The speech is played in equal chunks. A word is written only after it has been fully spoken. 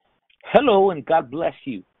Hello and God bless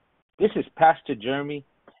you. This is Pastor Jeremy,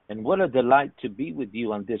 and what a delight to be with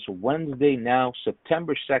you on this Wednesday now,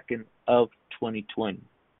 September 2nd of 2020.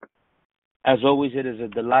 As always, it is a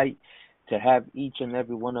delight to have each and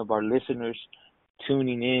every one of our listeners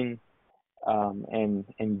tuning in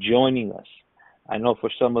and joining us. I know for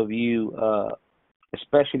some of you,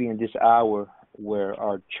 especially in this hour where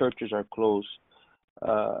our churches are closed,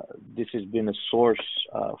 this has been a source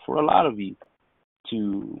for a lot of you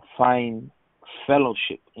to find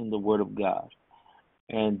fellowship in the Word of God.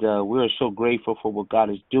 And we are so grateful for what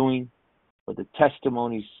God is doing, for the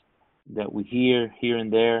testimonies that we hear here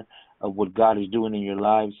and there of what God is doing in your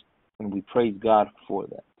lives, and we praise God for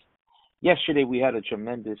that. Yesterday we had a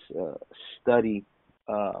tremendous study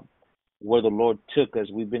where the Lord took us.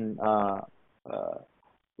 We've been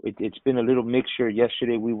it's been a little mixture.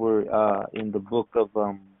 Yesterday we were in the book of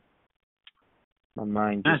my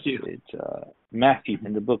mind Matthew. It's Matthew,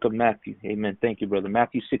 in the book of Matthew. Amen. Thank you, brother.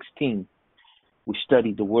 Matthew 16. We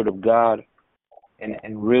studied the Word of God, and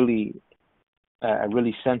really, I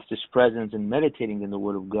really sensed His presence in meditating in the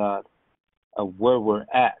Word of God of where we're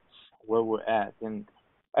at. And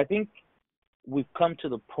I think we've come to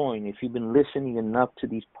the point, if you've been listening enough to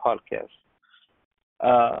these podcasts,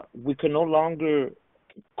 we can no longer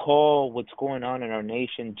call what's going on in our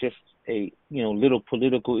nation just a little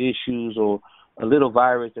political issues or a little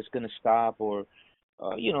virus that's going to stop, or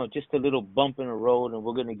just a little bump in the road, and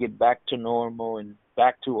we're going to get back to normal and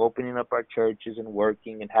back to opening up our churches and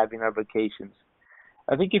working and having our vacations.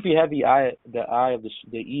 I think if you have the eye of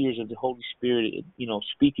the ears of the Holy Spirit,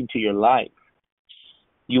 speaking to your life,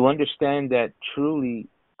 you understand that truly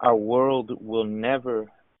our world will never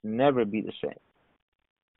be the same.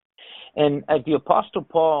 And as the Apostle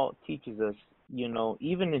Paul teaches us,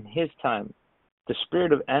 even in his time, the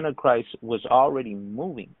spirit of Antichrist was already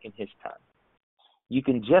moving in his time. You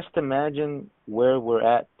can just imagine where we're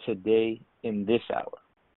at today in this hour.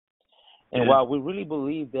 And while we really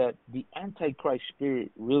believe that the Antichrist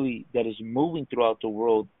spirit really that is moving throughout the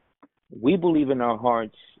world, we believe in our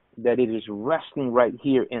hearts that it is resting right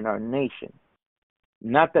here in our nation.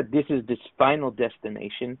 Not that this is this final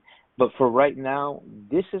destination, but for right now,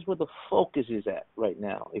 this is where the focus is at right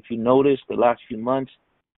now. If you notice the last few months,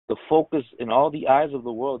 the focus and all the eyes of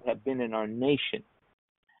the world have been in our nation.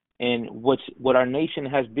 And what our nation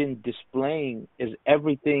has been displaying is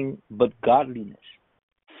everything but godliness.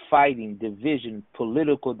 Fighting, division,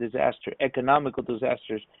 political disaster, economical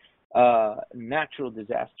disasters, natural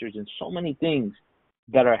disasters, and so many things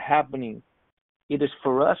that are happening. It is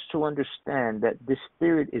for us to understand that this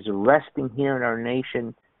spirit is resting here in our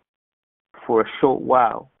nation for a short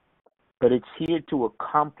while, but it's here to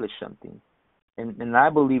accomplish something. And I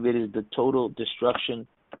believe it is the total destruction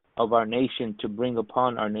of our nation, to bring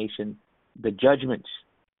upon our nation the judgments.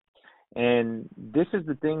 And these are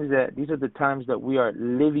the times that we are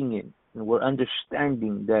living in, and we're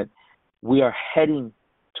understanding that we are heading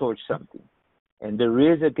towards something. And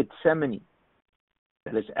there is a Gethsemane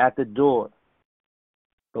that is at the door.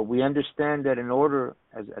 But we understand that in order,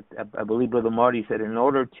 as I believe Brother Marty said, in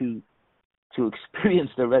order to experience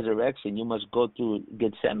the resurrection, you must go through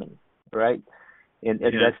Gethsemane, right? And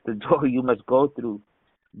that's the door you must go through.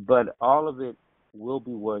 But all of it will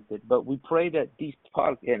be worth it. But we pray that these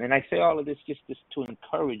podcasts, and I say all of this just to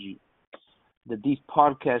encourage you, that these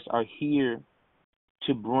podcasts are here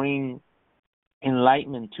to bring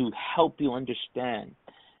enlightenment, to help you understand.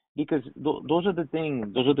 Because those are the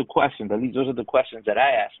things, those are the questions, at least those are the questions that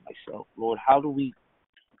I ask myself. Lord, how do we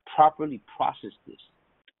properly process this?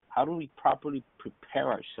 How do we properly prepare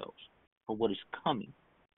ourselves for what is coming?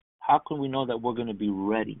 How can we know that we're going to be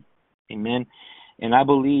ready? Amen. And I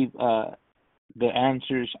believe the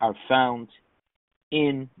answers are found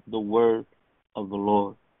in the Word of the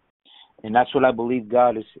Lord. And that's what I believe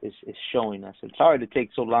God is showing us. It's sorry to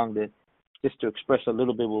take so long just to express a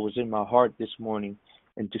little bit what was in my heart this morning,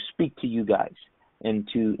 and to speak to you guys and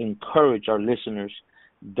to encourage our listeners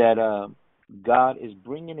that God is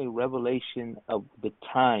bringing a revelation of the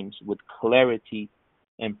times with clarity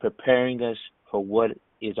and preparing us for what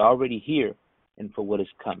is already here and for what is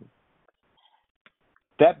coming.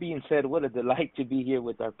 That being said, what a delight to be here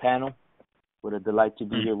with our panel. What a delight to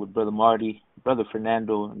be here with Brother Marty, Brother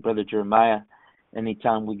Fernando, and Brother Jeremiah.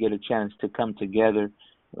 Anytime we get a chance to come together,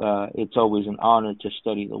 it's always an honor to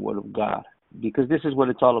study the Word of God, because this is what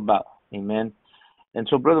it's all about. Amen. And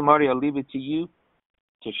so, Brother Marty, I'll leave it to you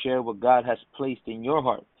to share what God has placed in your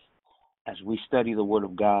heart as we study the Word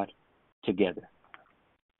of God together.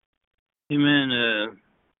 Amen.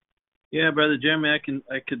 Brother Jeremy, I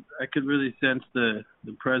could really sense the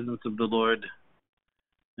presence of the Lord,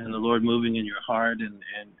 and the Lord moving in your heart, and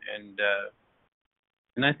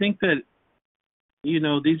I think that these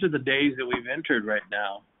are the days that we've entered right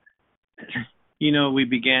now. We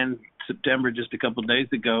began September just a couple of days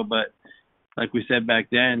ago, but like we said back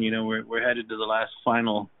then, we're headed to the last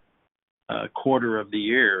final quarter of the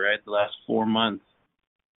year, right? The last 4 months.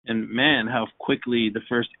 And man, how quickly the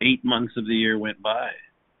first 8 months of the year went by.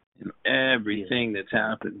 And everything that's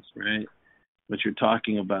happened, right? What you're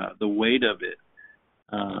talking about, the weight of it,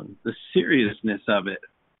 the seriousness of it.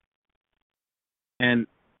 And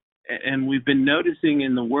we've been noticing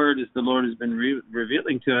in the Word, as the Lord has been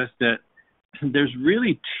revealing to us, that there's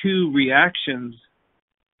really two reactions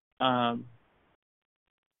in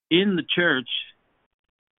the church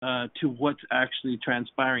to what's actually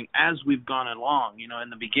transpiring as we've gone along. In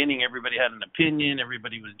the beginning, everybody had an opinion.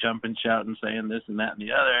 Everybody was jumping, shouting, saying this and that and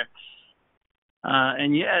the other.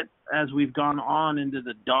 And yet, as we've gone on into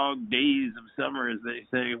the dog days of summer, as they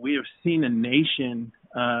say, we have seen a nation,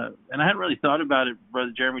 and I hadn't really thought about it,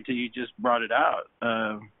 Brother Jeremy, till you just brought it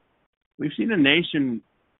out. We've seen a nation,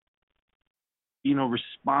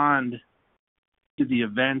 respond to the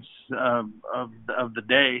events of the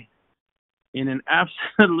day in an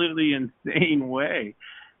absolutely insane way.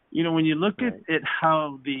 When you look at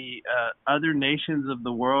how the other nations of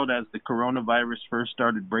the world, as the coronavirus first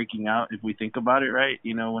started breaking out, if we think about it, right?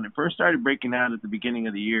 When it first started breaking out at the beginning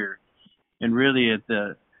of the year, and really at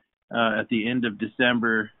the end of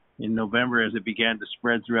December, in November, as it began to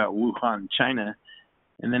spread throughout Wuhan, China,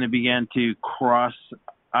 and then it began to cross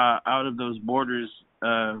out of those borders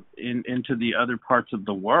into the other parts of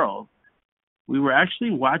the world, we were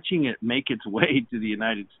actually watching it make its way to the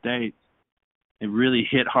United States. It really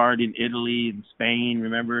hit hard in Italy and Spain,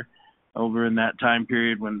 remember, over in that time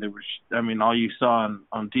period when there was, all you saw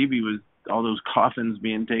on TV was all those coffins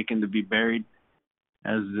being taken to be buried,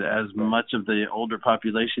 as much of the older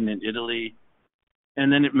population in Italy.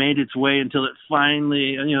 And then it made its way until it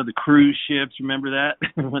finally, the cruise ships, remember that?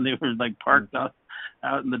 When they were parked out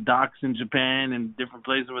in the docks in Japan and different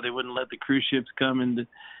places where they wouldn't let the cruise ships come and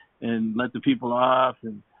let the people off,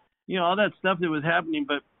 and all that stuff that was happening.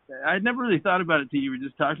 But I'd never really thought about it till you were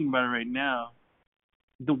just talking about it right now.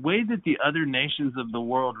 The way that the other nations of the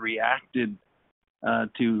world reacted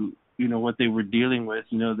to what they were dealing with,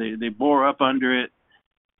 they bore up under it.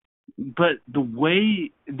 But the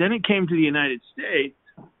way then it came to the United States,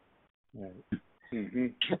 right. Mm-hmm.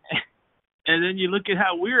 And then you look at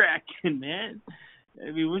how we're acting, man.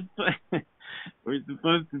 We're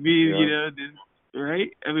supposed to be, this,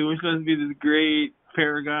 right? We're supposed to be this great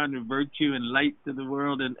paragon of virtue and light to the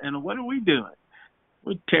world, and what are we doing?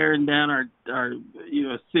 We're tearing down our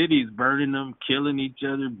cities, burning them, killing each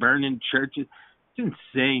other, burning churches. It's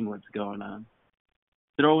insane what's going on.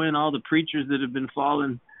 Throw in all the preachers that have been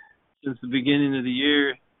falling since the beginning of the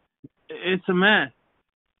year. It's a mess.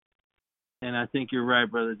 And I think you're right,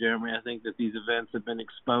 Brother Jeremy. I think that these events have been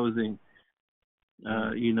exposing,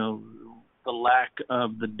 the lack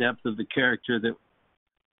of the depth of the character that,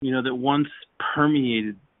 that once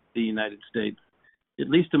permeated the United States, at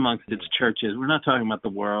least amongst its churches. We're not talking about the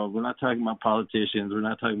world. We're not talking about politicians. We're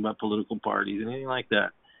not talking about political parties, anything like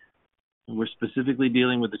that. And we're specifically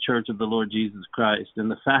dealing with the Church of the Lord Jesus Christ. And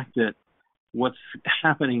the fact that what's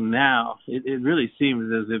happening now, it really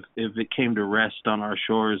seems as if it came to rest on our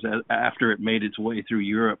shores after it made its way through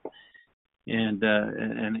Europe, and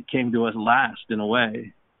it came to us last in a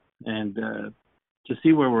way. And to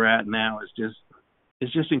see where we're at now is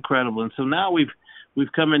just incredible. And so now we've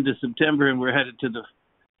come into September, and we're headed to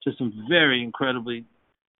some very incredibly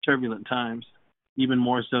turbulent times, even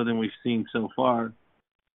more so than we've seen so far.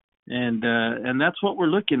 And that's what we're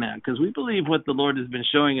looking at, because we believe what the Lord has been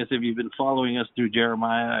showing us, if you've been following us through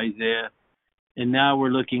Jeremiah, Isaiah, and now we're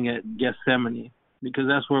looking at Gethsemane, because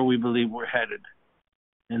that's where we believe we're headed.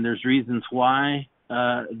 And there's reasons why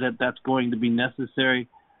that's going to be necessary,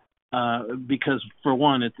 because for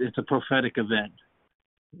one, it's a prophetic event.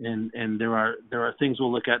 And there are things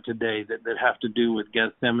we'll look at today that have to do with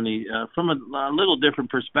Gethsemane from a little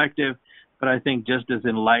different perspective, but I think just as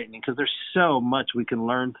enlightening, because there's so much we can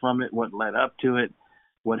learn from it, what led up to it,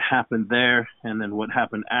 what happened there, and then what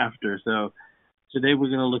happened after. So today we're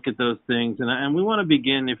going to look at those things, and we want to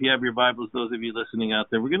begin, if you have your Bibles, those of you listening out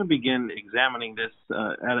there, we're going to begin examining this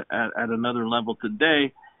at another level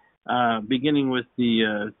today, beginning with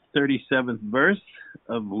the 37th verse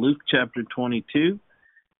of Luke chapter 22.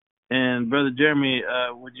 And Brother Jeremy,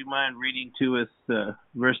 would you mind reading to us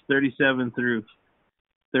verse 37 through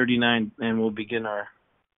 39, and we'll begin our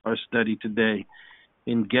study today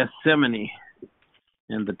in Gethsemane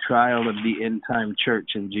and the trial of the end-time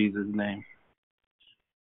church, in Jesus' name.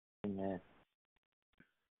 Amen.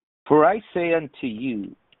 For I say unto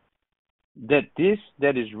you that this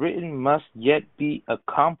that is written must yet be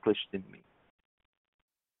accomplished in me.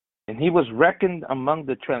 And he was reckoned among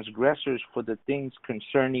the transgressors, for the things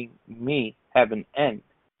concerning me have an end.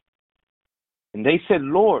 And they said,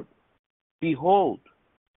 Lord, behold,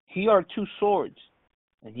 here are two swords.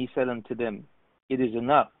 And he said unto them, it is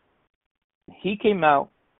enough. He came out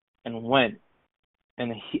and went,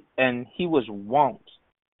 and he was wont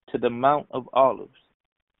to the Mount of Olives,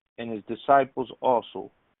 and his disciples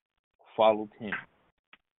also followed him.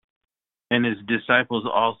 And his disciples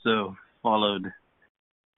also followed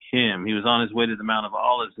him. He was on his way to the Mount of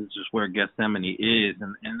Olives, which is where Gethsemane is,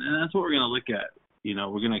 and that's what we're going to look at. We're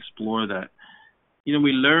going to explore that.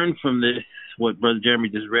 We learn from this what Brother Jeremy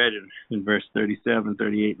just read in verse 37,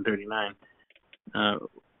 38, and 39.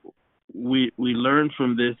 We learn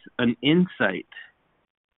from this an insight.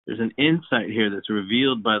 There's an insight here that's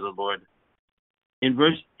revealed by the Lord. In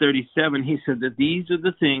verse 37, he said that these are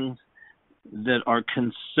the things that are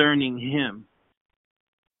concerning him.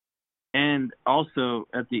 And also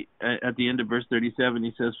at the end of verse 37,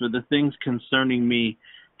 he says, for the things concerning me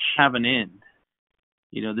have an end.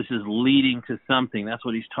 This is leading to something. That's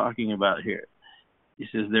what he's talking about here. He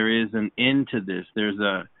says there is an end to this. There's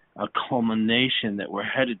a culmination that we're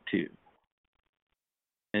headed to.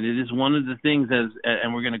 And it is one of the things,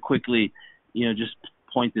 and we're going to quickly, just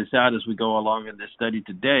point this out as we go along in this study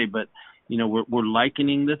today, but, we're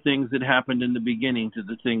likening the things that happened in the beginning to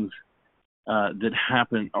the things that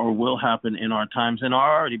happen or will happen in our times and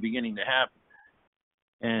are already beginning to happen.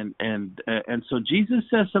 And so Jesus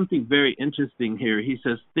says something very interesting here. He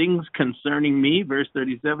says, things concerning me, verse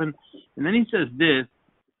 37, and then he says this,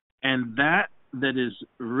 and that is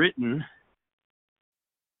written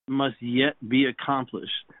must yet be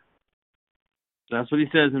accomplished. So that's what he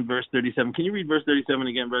says in verse 37. Can you read verse 37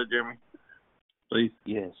 again, Brother Jeremy? Please.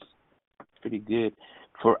 Yes, pretty good.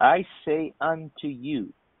 For I say unto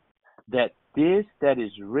you that this that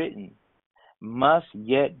is written must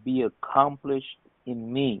yet be accomplished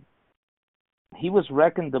in me. He was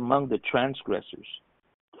reckoned among the transgressors,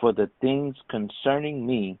 for the things concerning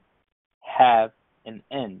me have an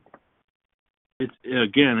end.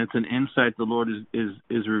 It's an insight the Lord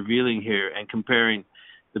is revealing here and comparing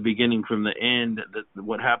the beginning from the end. That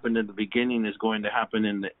what happened in the beginning is going to happen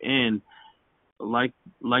in the end. Like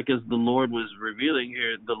as the Lord was revealing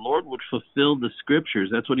here, the Lord would fulfill the scriptures.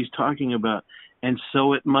 That's what he's talking about. And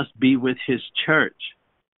so it must be with his church.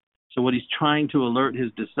 So what he's trying to alert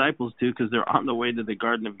his disciples to, because they're on the way to the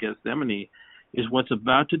Garden of Gethsemane, is what's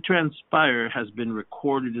about to transpire has been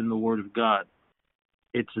recorded in the Word of God.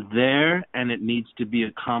 It's there and it needs to be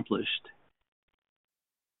accomplished.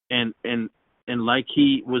 And like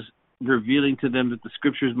he was revealing to them that the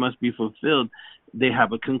scriptures must be fulfilled, they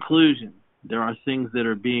have a conclusion. There are things that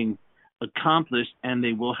are being accomplished and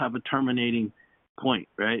they will have a terminating point,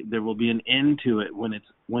 right? There will be an end to it when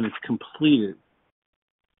it's completed.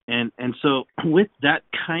 And so with that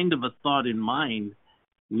kind of a thought in mind,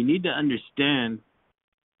 we need to understand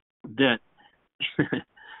that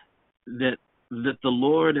that the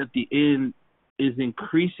Lord at the end is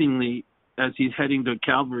increasingly, as he's heading to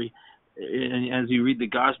Calvary, and as you read the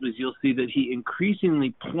Gospels, you'll see that he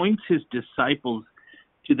increasingly points his disciples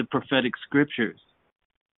to the prophetic scriptures.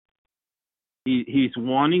 He's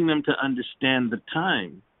wanting them to understand the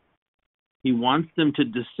time. He wants them to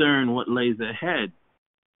discern what lays ahead,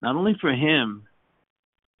 not only for him,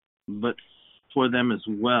 but for them as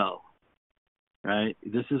well. Right?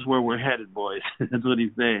 This is where we're headed, boys. That's what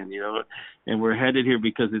he's saying, And we're headed here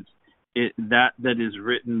because that is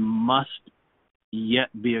written must yet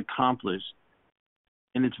be accomplished.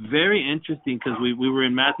 And it's very interesting because we were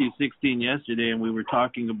in Matthew 16 yesterday, and we were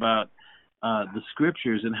talking about the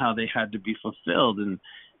scriptures and how they had to be fulfilled,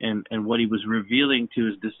 and what he was revealing to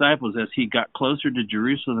his disciples as he got closer to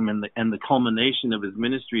Jerusalem and the culmination of his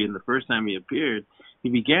ministry. And the first time he appeared, he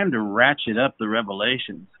began to ratchet up the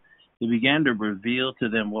revelations. He began to reveal to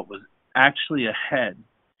them what was actually ahead.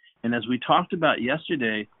 And as we talked about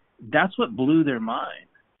yesterday, that's what blew their mind.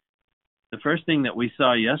 The first thing that we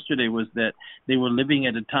saw yesterday was that they were living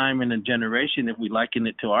at a time in a generation, if we liken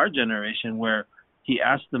it to our generation, where he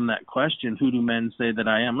asked them that question, who do men say that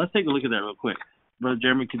I am? Let's take a look at that real quick. Brother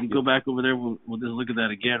Jeremy, could you go back over there? We'll just look at that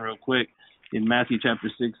again real quick. In Matthew chapter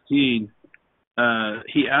 16,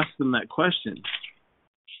 he asked them that question.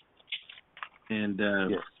 And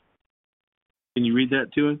yes. Can you read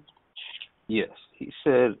that to us? Yes. He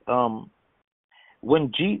said, in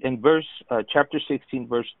chapter 16,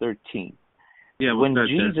 verse 13. Yeah. When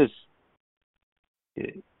Jesus,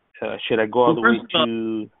 should I go all the way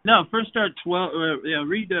to? No, first start 12.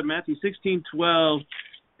 Read Matthew 16:12,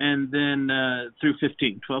 and then through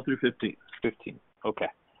 15, 12 through 15. 15. Okay.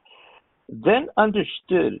 Then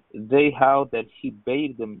understood they how that he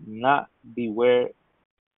bade them not beware.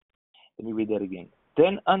 Let me read that again.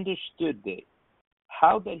 Then understood they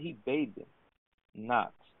how that he bade them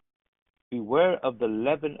not beware of the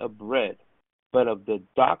leaven of bread, but of the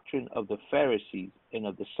doctrine of the Pharisees and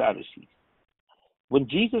of the Sadducees. When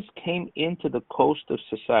Jesus came into the coast of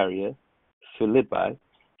Caesarea Philippi,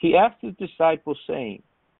 he asked his disciples, saying,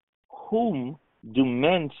 Whom do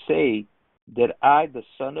men say that I, the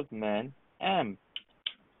Son of Man, am?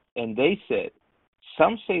 And they said,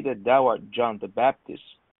 Some say that thou art John the Baptist,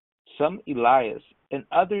 some Elias, and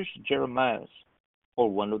others Jeremiah, or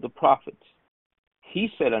one of the prophets. He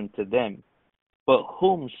said unto them, But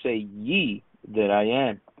whom say ye that I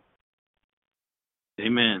am?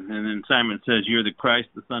 Amen. And then Simon says, You're the Christ,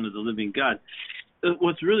 the Son of the living God.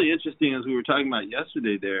 What's really interesting, as we were talking about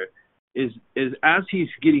yesterday there, is as he's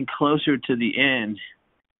getting closer to the end,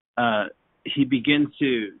 he begins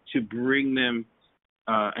to bring them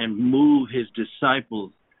and move his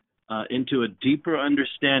disciples into a deeper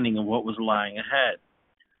understanding of what was lying ahead.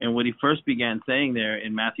 And what he first began saying there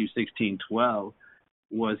in Matthew 16:12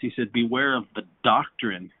 was, he said, beware of the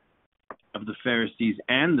doctrine of the Pharisees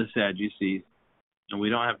and the Sadducees. And we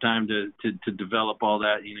don't have time to develop all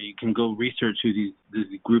that. You can go research who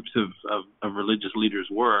these groups of religious leaders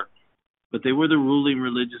were, but they were the ruling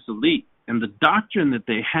religious elite. And the doctrine that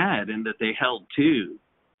they had and that they held to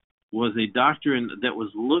was a doctrine that was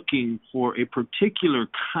looking for a particular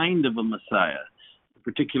kind of a Messiah, a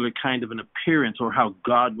particular kind of an appearance, or how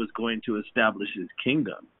God was going to establish his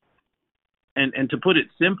kingdom. And to put it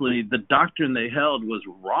simply, the doctrine they held was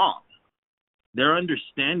wrong. Their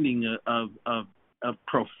understanding of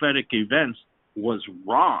prophetic events was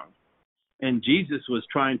wrong. And Jesus was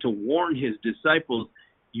trying to warn his disciples,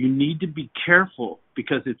 you need to be careful,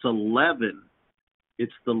 because it's a leaven.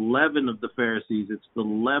 It's the leaven of the Pharisees. It's the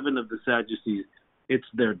leaven of the Sadducees. It's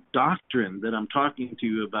their doctrine that I'm talking to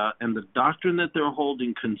you about, and the doctrine that they're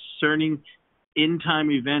holding concerning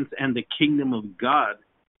end-time events and the kingdom of God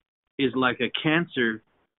is like a cancer,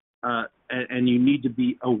 and you need to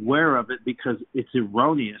be aware of it because it's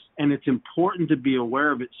erroneous. And it's important to be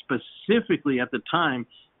aware of it specifically at the time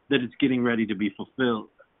that it's getting ready to be fulfilled.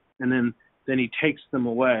 And then he takes them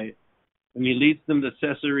away, and he leads them to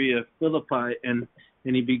Caesarea Philippi, and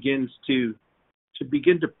he begins to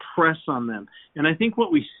press on them. And I think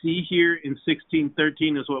what we see here in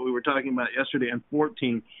 16:13 is what we were talking about yesterday, and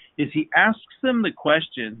 14, is he asks them the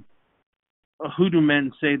question, who do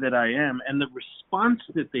men say that I am? And the response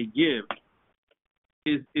that they give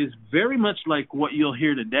is very much like what you'll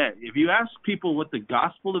hear today. If you ask people what the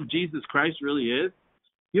gospel of Jesus Christ really is,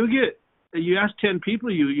 you ask 10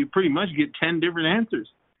 people, you pretty much get 10 different answers.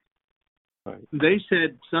 Right. They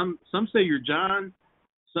said, some say you're John,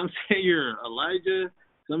 some say you're Elijah,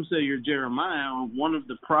 some say you're Jeremiah, or one of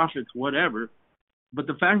the prophets, whatever. But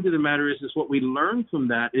the fact of the matter is what we learn from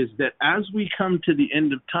that is that as we come to the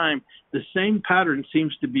end of time, the same pattern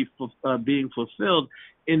seems to be being fulfilled,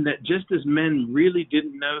 in that just as men really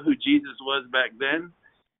didn't know who Jesus was back then,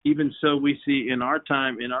 even so we see in our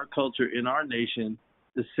time, in our culture, in our nation,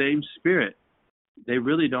 the same spirit. They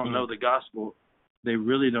really don't know the gospel. They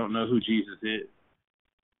really don't know who Jesus is.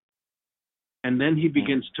 And then he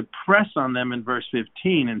begins to press on them in verse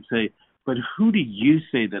 15 and say, but who do you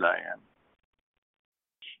say that I am?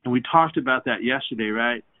 And we talked about that yesterday,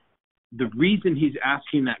 right? The reason he's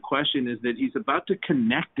asking that question is that he's about to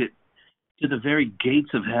connect it to the very gates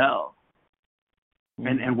of hell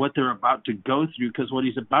and what they're about to go through, because what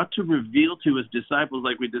he's about to reveal to his disciples,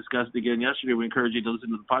 like we discussed again yesterday, we encourage you to listen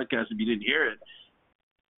to the podcast if you didn't hear it,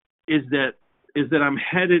 is that I'm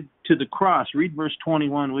headed to the cross. Read verse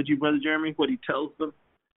 21, would you, Brother Jeremy, what he tells them?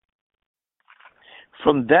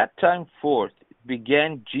 From that time forth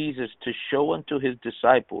began Jesus to show unto his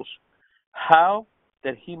disciples how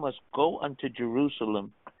that he must go unto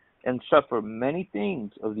Jerusalem and suffer many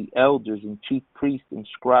things of the elders and chief priests and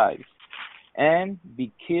scribes, and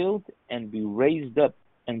be killed and be raised up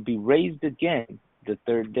and be raised again the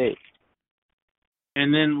third day.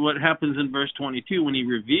 And then what happens in verse 22 when he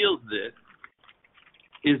reveals this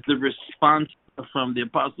is the response from the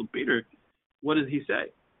Apostle Peter. What does he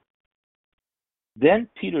say? Then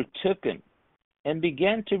Peter took him and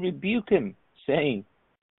began to rebuke him, saying,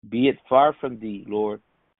 Be it far from thee, Lord,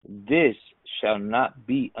 this shall not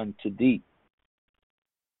be unto thee.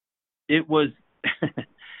 It was,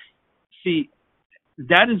 see,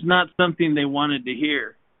 that is not something they wanted to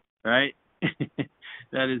hear, right?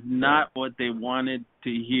 That is not what they wanted to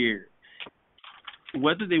hear.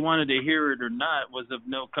 whether they wanted to hear it or not was of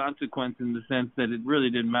no consequence, in the sense that it really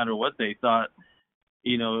didn't matter what they thought.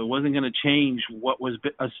 It wasn't going to change what was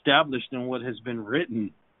established and what has been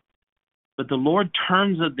written. But the Lord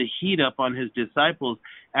turns the heat up on his disciples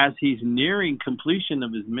as he's nearing completion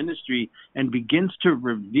of his ministry and begins to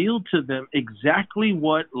reveal to them exactly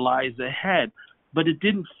what lies ahead. But it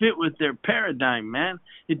didn't fit with their paradigm, man.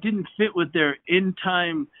 It didn't fit with their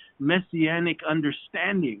end-time messianic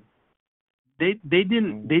understanding. They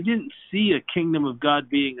didn't see a kingdom of God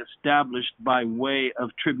being established by way of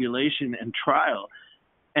tribulation and trial,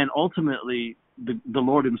 and ultimately the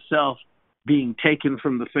Lord himself being taken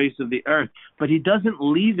from the face of the earth. But he doesn't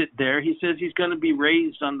leave it there. He says he's going to be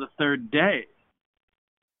raised on the third day.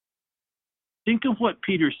 Think of what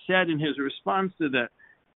Peter said in his response to that.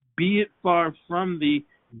 Be it far from thee,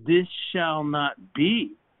 this shall not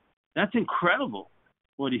be. That's incredible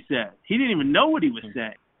what he said. He didn't even know what he was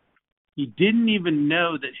saying. He didn't even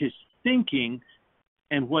know that his thinking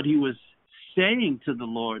and what he was saying to the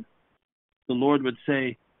Lord would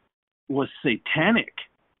say, was satanic,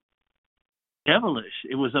 devilish.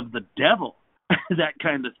 It was of the devil, that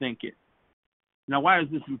kind of thinking. Now, why is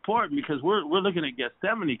this important? Because we're looking at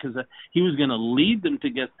Gethsemane, because he was going to lead them to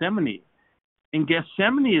Gethsemane. And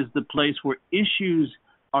Gethsemane is the place where issues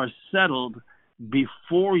are settled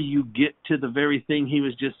before you get to the very thing he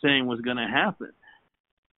was just saying was going to happen.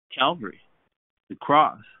 Calvary, the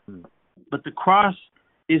cross. But the cross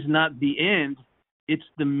is not the end. It's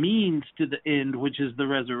the means to the end, which is the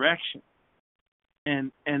resurrection.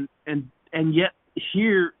 And yet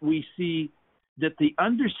here we see that the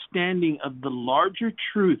understanding of the larger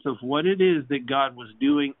truth of what it is that God was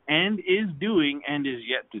doing and is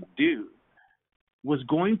yet to do was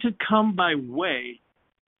going to come by way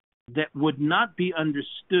that would not be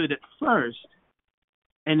understood at first,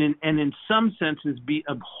 and in some senses be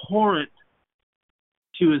abhorrent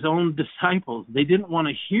to his own disciples. They didn't want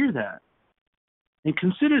to hear that. And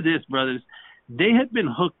consider this, brothers. They had been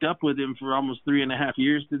hooked up with him for almost 3.5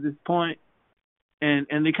 years to this point. And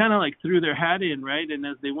they kind of like threw their hat in, right? And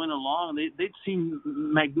as they went along, they'd seen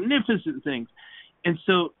magnificent things. And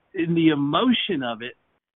so in the emotion of it,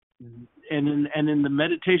 and in the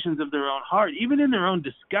meditations of their own heart, even in their own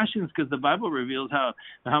discussions, because the Bible reveals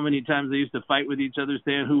how many times they used to fight with each other,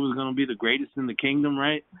 saying who was going to be the greatest in the kingdom,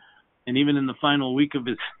 right? And even in the final week of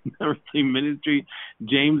his earthly ministry,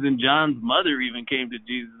 James and John's mother even came to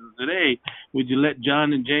Jesus and said, "Hey, would you let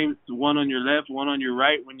John and James, one on your left, one on your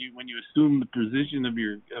right, when you assume the position of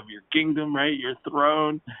your kingdom, right, your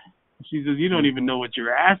throne?" She says, "You don't even know what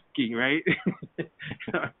you're asking, right?"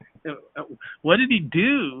 What did he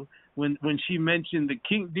do when she mentioned the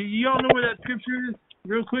king? Do you all know where that scripture is,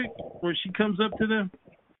 real quick, where she comes up to them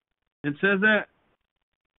and says that?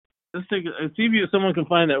 Let's see if someone can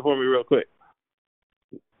find that for me real quick.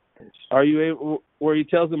 Are you able, where he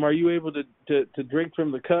tells them, "Are you able to drink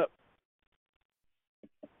from the cup?"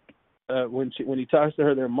 When he talks to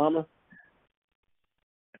her, their mama.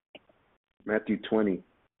 Matthew 20.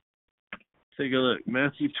 Take a look.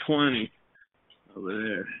 Matthew 20.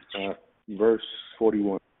 Over there. Verse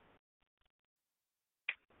 41.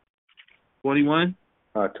 21?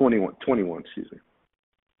 21, excuse me.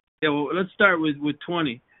 Yeah, well, let's start with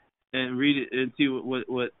 20 and read it and see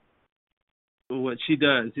what she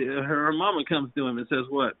does. Her mama comes to him and says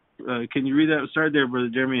what? Can you read that? Start there, Brother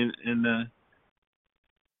Jeremy, and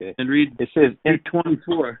read. It says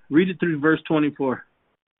 24. Read it through verse 24.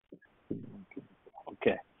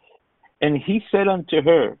 Okay. And he said unto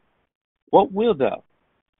her, "What wilt thou?"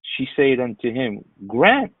 She said unto him,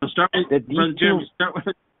 "Grant Start with, that Brother these Jeremy,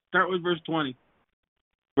 two..." start with verse 20.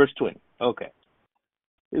 Verse 20. Okay.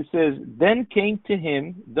 It says, "Then came to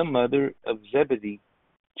him the mother of Zebedee,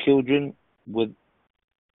 children with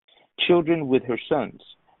her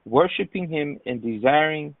sons, worshiping him and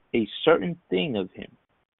desiring a certain thing of him.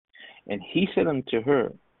 And he said unto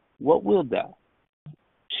her, What wilt thou?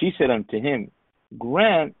 She said unto him,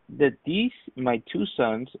 Grant that these my two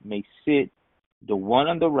sons may sit, the one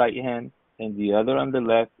on the right hand and the other on the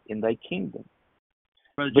left, in thy kingdom."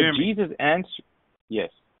 Brother But Jeremy, Jesus answered,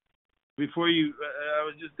 yes. before you, I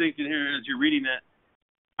was just thinking here as you're reading that,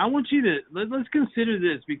 I want you to, let's consider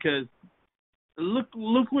this, because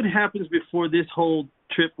look what happens before this whole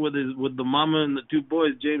trip with the mama and the two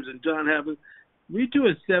boys, James and John, happens. Read to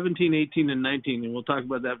us 17, 18, and 19, and we'll talk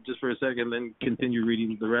about that just for a second, then continue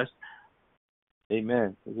reading the rest.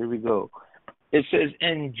 Amen. Here we go. It says,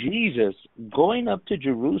 "And Jesus, going up to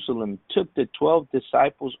Jerusalem, took the 12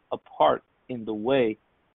 disciples apart in the way,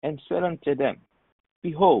 and said unto them,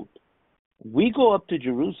 Behold, we go up to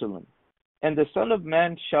Jerusalem, and the Son of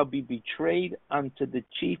Man shall be betrayed unto the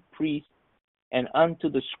chief priests and unto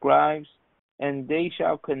the scribes, and they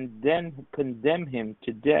shall condemn him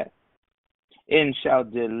to death, and shall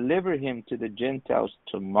deliver him to the Gentiles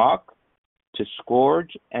to mock, to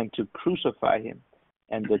scourge, and to crucify him.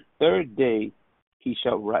 And the third day he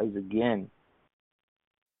shall rise again.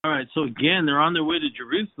 All right, so again, they're on their way to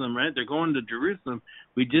Jerusalem, right? They're going to Jerusalem.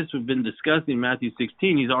 We just have been discussing Matthew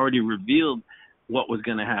 16. He's already revealed what was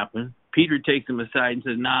going to happen. Peter takes him aside and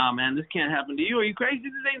says, nah, man, this can't happen to you. Are you crazy?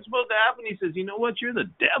 This ain't supposed to happen. He says, you know what? You're the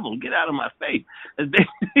devil. Get out of my face. That's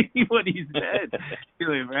basically what he said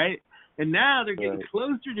to him, right? And now they're getting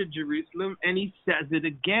closer to Jerusalem, and he says it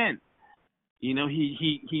again. You know,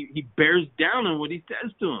 he bears down on what he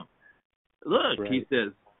says to him. Look, he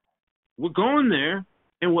says, we're going there.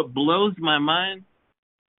 And what blows my mind,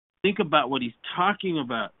 think about what he's talking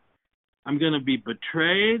about. I'm going to be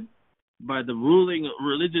betrayed by the ruling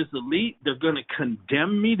religious elite. They're going to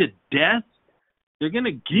condemn me to death. They're going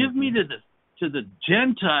to give me to the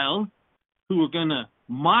Gentiles, who are going to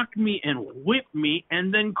mock me and whip me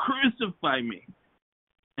and then crucify me.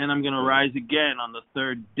 And I'm going to rise again on the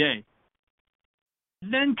third day.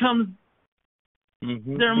 Then comes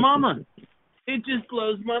their mama. It just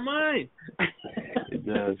blows my mind. It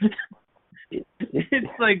does. It's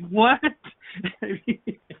like, what?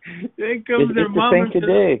 Then comes their mama. It's the same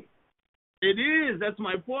today. It is. That's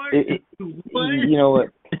my point. You know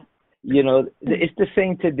what? You know, it's the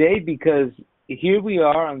same today, because here we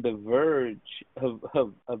are on the verge of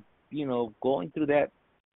you know, going through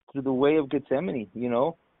the way of Gethsemane, you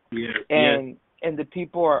know. Yeah. And the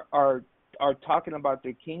people are talking about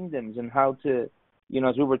their kingdoms and how to, you know,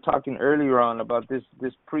 as we were talking earlier on about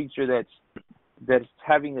this preacher that's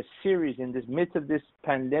having a series in this midst of this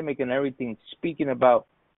pandemic and everything, speaking about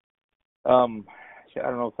I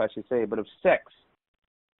don't know if I should say it, but of sex,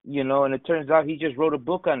 you know, and it turns out he just wrote a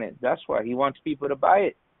book on it. That's why he wants people to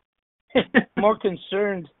buy it. More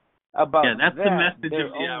concerned about that's the message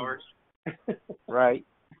of the hour. Right.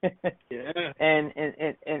 Yeah.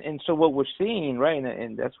 And so what we're seeing, right,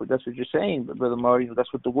 and that's what you're saying, Brother Marty,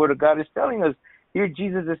 that's what the Word of God is telling us. Here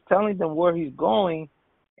Jesus is telling them where he's going,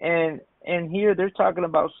 and here they're talking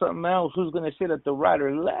about something else, who's going to sit at the right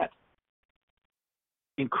or left.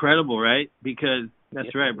 Incredible, right? Because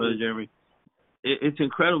that's right, Brother Jeremy. It's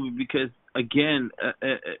incredible because, again,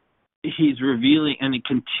 he's revealing, and he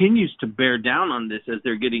continues to bear down on this as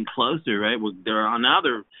they're getting closer, right? Well, they're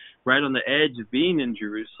right on the edge of being in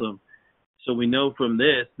Jerusalem. So we know from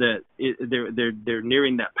this that they're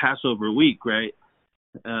nearing that Passover week, right?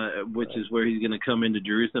 Which is where he's going to come into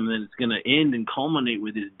Jerusalem, and then it's going to end and culminate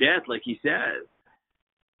with his death, like he says.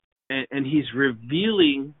 And he's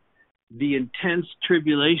revealing the intense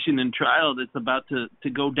tribulation and trial that's about to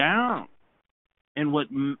go down. And what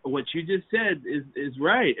you just said is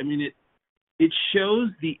right. I mean, it shows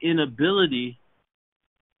the inability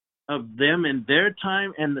of them in their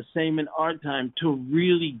time and the same in our time to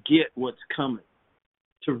really get what's coming,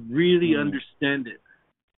 to really understand it,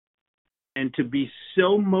 and to be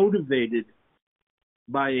so motivated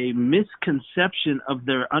by a misconception of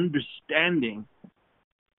their understanding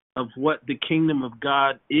of what the kingdom of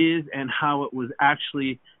God is and how it was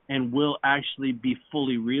actually and will actually be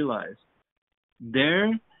fully realized.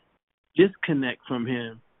 Their disconnect from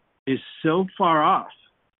him is so far off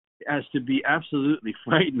as to be absolutely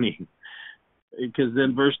frightening. Because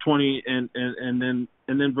then verse 20 and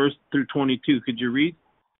then verse through 22, could you read?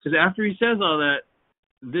 Because after he says all that,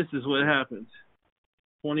 this is what happens.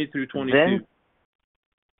 20 through 22.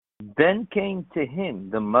 Then came to him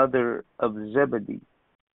the mother of Zebedee,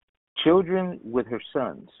 children with her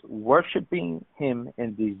sons, worshiping him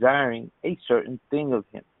and desiring a certain thing of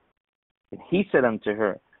him. And he said unto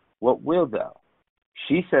her, What wilt thou?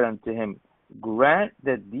 She said unto him, Grant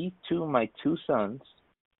that these my two sons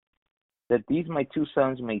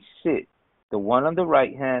may sit, the one on the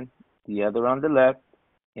right hand, the other on the left,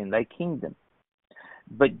 in thy kingdom.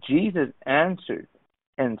 But Jesus answered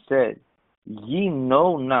and said, Ye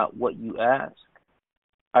know not what you ask.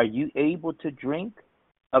 Are you able to drink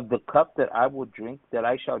of the cup that I will drink, that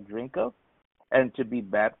I shall drink of, and to be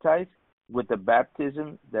baptized with the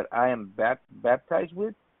baptism that I am baptized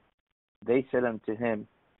with? They said unto him,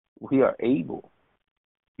 We are able.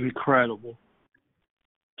 Incredible.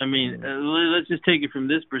 I mean, let's just take it from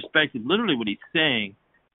this perspective. Literally what he's saying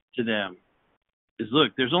to them is,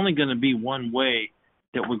 look, there's only going to be one way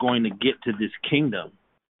that we're going to get to this kingdom,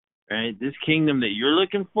 right? This kingdom that you're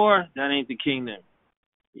looking for, that ain't the kingdom.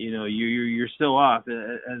 You know, you're so off.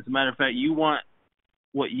 As a matter of fact,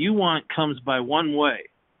 what you want comes by one way,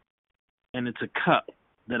 and it's a cup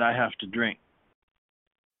that I have to drink.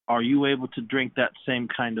 Are you able to drink that same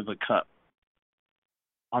kind of a cup?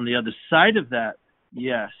 On the other side of that,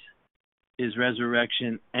 yes, is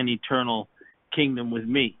resurrection and eternal kingdom with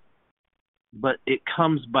me. But it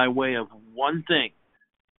comes by way of one thing,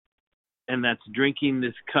 and that's drinking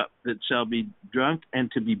this cup that shall be drunk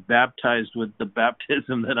and to be baptized with the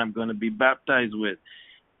baptism that I'm going to be baptized with.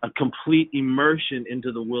 A complete immersion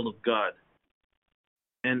into the will of God.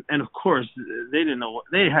 And of course, they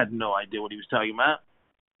had no idea what he was talking about.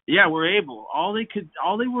 Yeah, we're able. All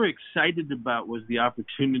they were excited about was the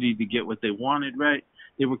opportunity to get what they wanted, right?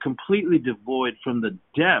 They were completely devoid from the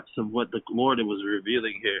depths of what the Lord was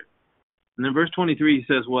revealing here. And then verse 23, he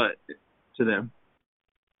says what to them?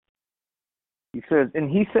 He says, and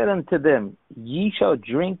he said unto them, ye shall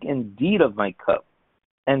drink indeed of my cup,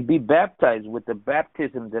 and be baptized with the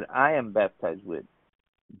baptism that I am baptized with.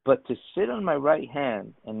 But to sit on my right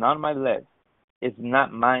hand and on my left is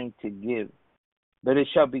not mine to give, but it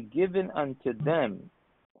shall be given unto them.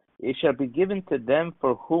 It shall be given to them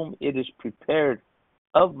for whom it is prepared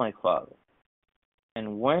of my Father.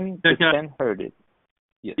 And when the 10 heard it.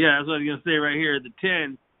 Yes. Yeah, that's what I was going to say right here. The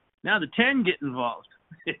 10, now the 10 get involved.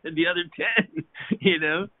 The other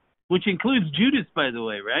 10, which includes Judas, by the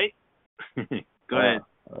way, right? Go ahead.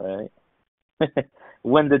 All right.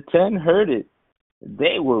 When the 10 heard it,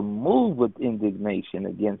 they were moved with indignation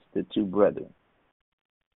against the two brethren.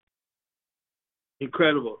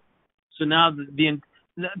 Incredible. So now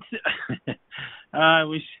I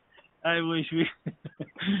wish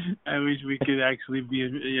we could actually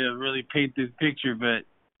really paint this picture, but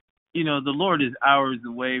the Lord is hours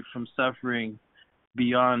away from suffering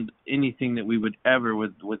beyond anything that we would ever,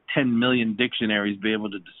 with 10 million dictionaries, be able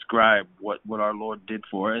to describe what our Lord did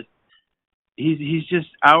for us. He's just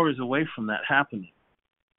hours away from that happening.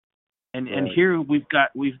 And right. And here we've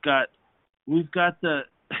got the we've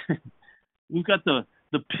got the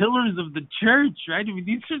pillars of the church, right? I mean,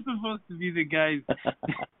 these are supposed to be the guys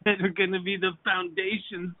that are going to be the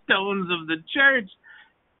foundation stones of the church.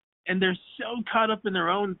 And they're so caught up in their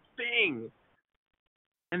own thing.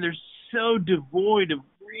 And they're so devoid of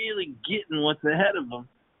really getting what's ahead of them.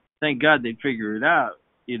 Thank God they figure it out,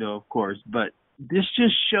 of course. But this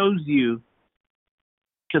just shows you,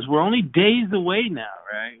 because we're only days away now,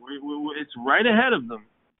 right? It's right ahead of them.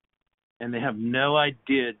 And they have no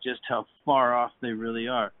idea just how far off they really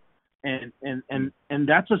are. And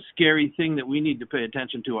that's a scary thing that we need to pay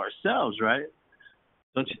attention to ourselves, right?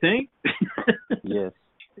 Don't you think? Yes.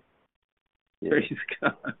 Praise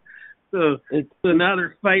God. So now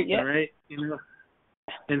they're fighting, right?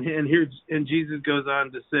 And Jesus goes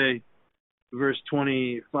on to say, verse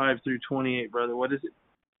 25 through 28, brother, what is it?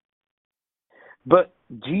 But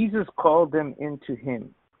Jesus called them unto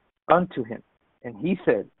him, and he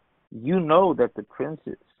said, you know that the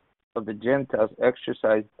princes of the Gentiles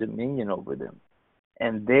exercise dominion over them,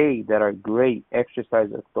 and they that are great exercise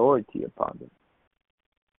authority upon them.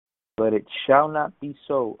 But it shall not be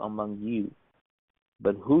so among you.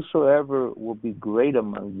 But whosoever will be great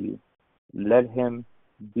among you, let him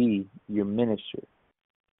be your minister.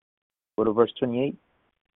 Go to verse 28.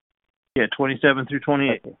 Yeah, 27 through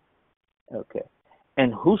 28. Okay.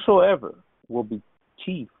 And whosoever will be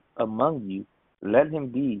chief among you, let him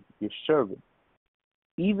be your servant,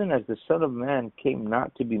 even as the Son of Man came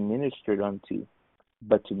not to be ministered unto,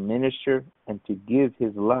 but to minister and to give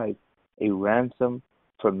his life a ransom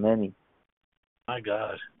for many. My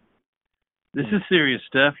God. This is serious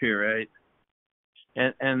stuff here, right?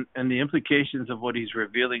 And the implications of what he's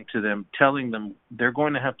revealing to them, telling them they're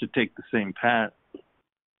going to have to take the same path,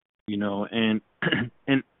 and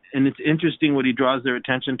it's interesting what he draws their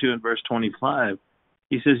attention to in verse 25.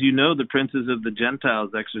 He says, the princes of the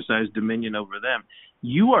Gentiles exercise dominion over them.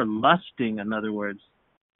 You are lusting, in other words,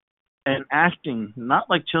 and acting not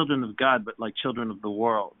like children of God, but like children of the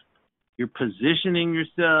world. You're positioning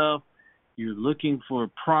yourself. You're looking for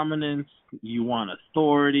prominence. You want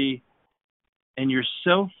authority. And you're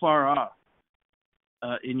so far off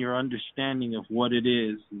in your understanding of what it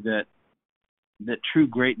is that true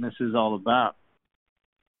greatness is all about.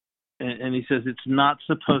 And he says it's not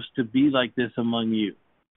supposed to be like this among you.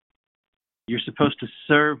 You're supposed to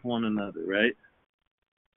serve one another, right?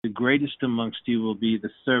 The greatest amongst you will be the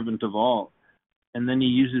servant of all. And then he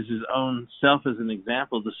uses his own self as an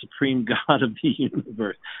example, the supreme God of the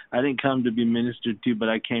universe. I didn't come to be ministered to, but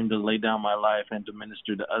I came to lay down my life and to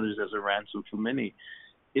minister to others as a ransom for many.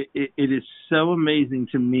 It is so amazing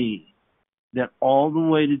to me that all the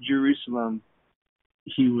way to Jerusalem,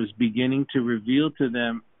 he was beginning to reveal to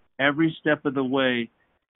them every step of the way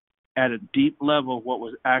at a deep level what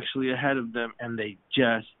was actually ahead of them, and they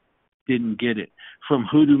just didn't get it. From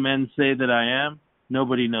who do men say that I am?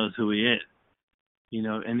 Nobody knows who he is.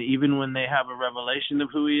 And even when they have a revelation of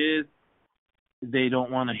who he is, they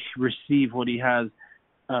don't want to receive what he has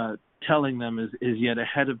telling them is yet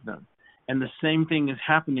ahead of them. And the same thing is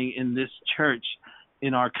happening in this church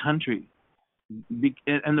in our country.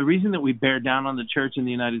 And the reason that we bear down on the church in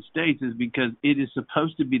the United States is because it is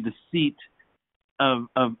supposed to be the seat of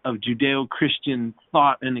Judeo-Christian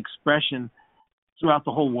thought and expression throughout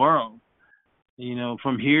the whole world.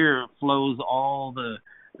 From here flows all the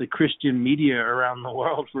Christian media around the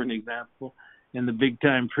world, for an example, and the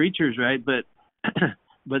big-time preachers, right? But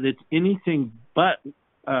it's anything but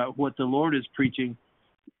what the Lord is preaching,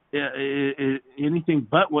 anything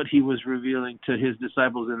but what he was revealing to his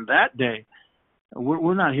disciples in that day.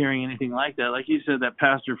 We're not hearing anything like that. Like you said, that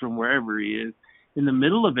pastor from wherever he is, in the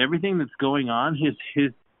middle of everything that's going on,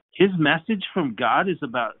 his message from God is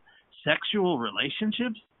about sexual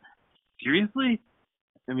relationships. Seriously?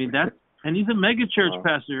 I mean, and he's a mega church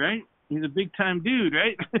pastor, right? He's a big time dude,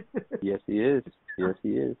 right? Yes, he is. Yes, he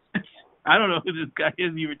is. I don't know who this guy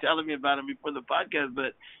is. You were telling me about him before the podcast,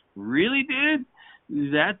 but really, dude,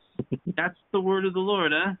 that's the word of the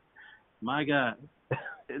Lord, huh? My God.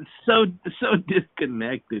 It's so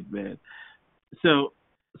disconnected, man. So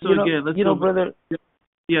again, let's go, brother.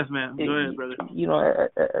 Yes, man. Go ahead, brother.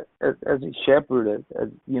 As a shepherd, as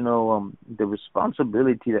the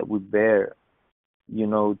responsibility that we bear,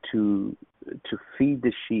 to feed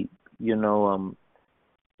the sheep.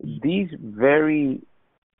 These very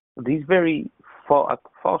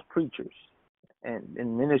false preachers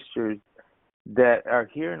and ministers that are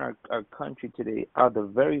here in our country today are the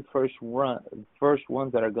very first ones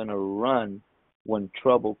that are going to run when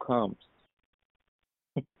trouble comes.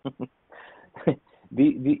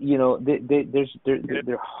 They're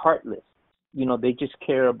heartless. They just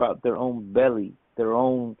care about their own belly, their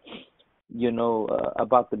own,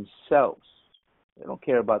 about themselves. They don't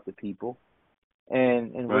care about the people.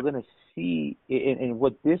 And right. We're going to see, and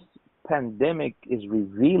what this pandemic is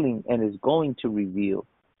revealing and is going to reveal,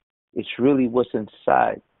 it's really what's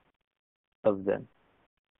inside of them.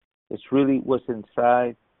 It's really what's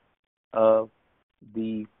inside of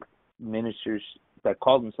the ministers that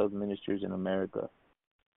call themselves ministers in America.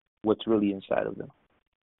 What's really inside of them.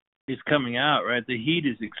 It's coming out, right? The heat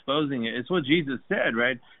is exposing it. It's what Jesus said,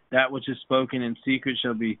 right? That which is spoken in secret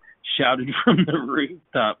shall be shouted from the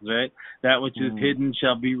rooftops, right? That which is hidden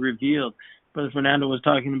shall be revealed. Brother Fernando was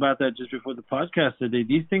talking about that just before the podcast today.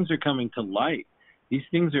 These things are coming to light. These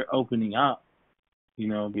things are opening up.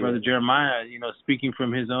 Brother Jeremiah, speaking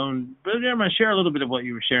from his own. Brother Jeremiah, share a little bit of what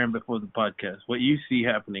you were sharing before the podcast, what you see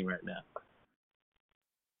happening right now.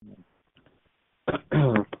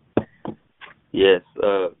 Yes,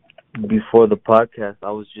 before the podcast,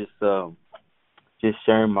 I was just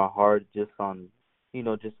sharing my heart, just on,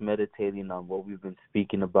 just meditating on what we've been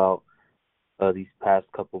speaking about these past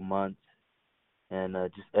couple months, and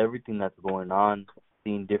just everything that's going on,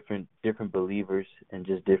 seeing different believers and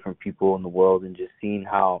just different people in the world, and just seeing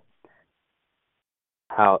how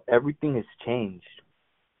everything has changed,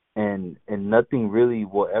 and nothing really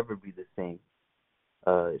will ever be the same.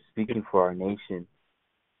 Speaking for our nation.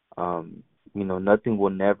 Nothing will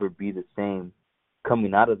never be the same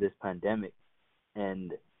coming out of this pandemic.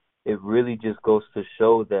 And it really just goes to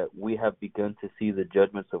show that we have begun to see the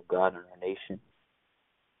judgments of God in our nation.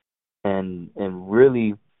 And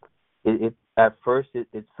really, it at first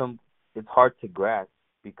it's hard to grasp,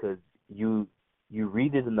 because you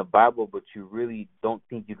read it in the Bible, but you really don't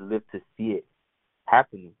think you'd live to see it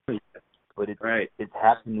happening. But it's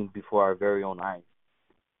happening before our very own eyes.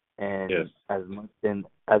 And as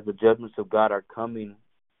the judgments of God are coming,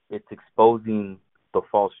 it's exposing the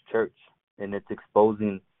false church, and it's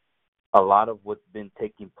exposing a lot of what's been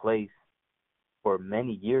taking place for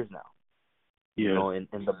many years now. And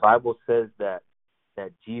the Bible says that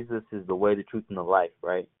Jesus is the way, the truth, and the life,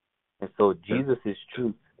 right? And so Jesus is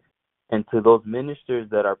truth. And to those ministers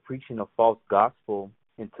that are preaching a false gospel,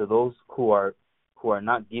 and to those who are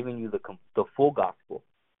not giving you the full gospel,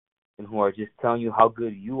 and who are just telling you how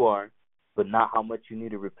good you are, but not how much you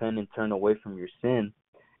need to repent and turn away from your sin,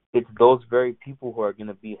 it's those very people who are going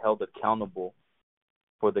to be held accountable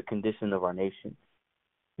for the condition of our nation,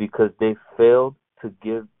 because they failed to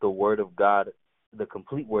give the word of God, the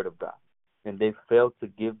complete word of God, and they failed to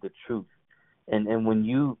give the truth. And when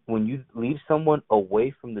you lead someone away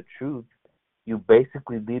from the truth, you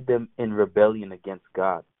basically lead them in rebellion against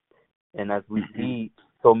God. And as we see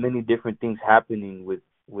so many different things happening with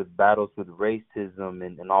battles with racism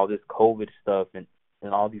and all this COVID stuff and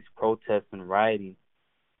all these protests and rioting,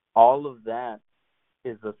 all of that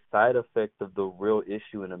is a side effect of the real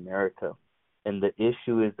issue in America. And the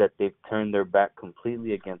issue is that they've turned their back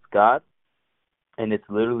completely against God, And it's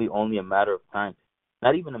literally only a matter of time.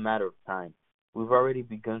 Not even a matter of time. We've already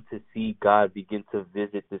begun to see God begin to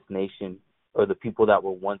visit this nation, or the people that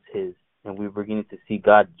were once his, and we're beginning to see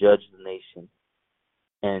God judge the nation.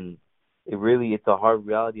 And it's a hard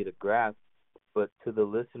reality to grasp, but to the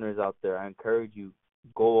listeners out there, I encourage you,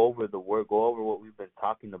 go over the word, go over what we've been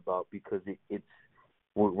talking about, because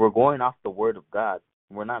we're going off the word of God.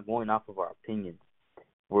 We're not going off of our opinions.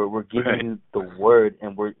 We're giving you the word,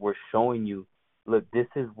 and we're showing you, look, this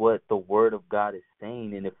is what the word of God is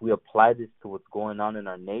saying, and if we apply this to what's going on in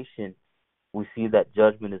our nation, we see that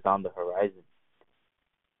judgment is on the horizon.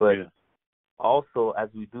 But also, as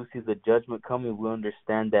we do see the judgment coming, we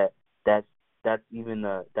understand that that's an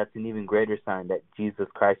even greater sign that Jesus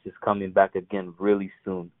Christ is coming back again really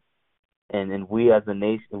soon. And we as a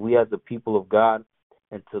nation, we as the people of God,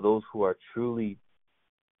 and to those who truly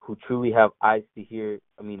have eyes to hear,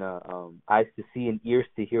 eyes to see and ears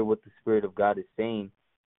to hear what the Spirit of God is saying,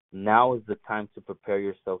 now is the time to prepare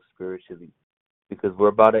yourself spiritually, because we're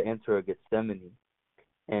about to enter a Gethsemane.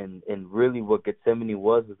 And really what Gethsemane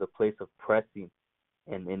was a place of pressing.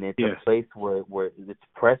 And it's a place where it's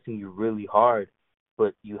pressing you really hard,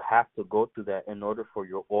 but you have to go through that in order for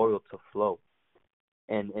your oil to flow.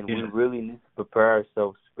 And we really need to prepare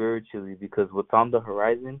ourselves spiritually, because what's on the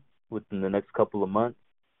horizon within the next couple of months,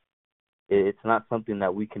 it's not something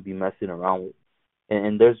that we can be messing around with.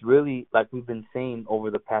 And there's really, like we've been saying over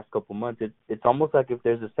the past couple of months, it's almost like if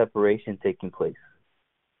there's a separation taking place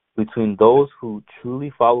between those who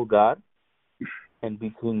truly follow God and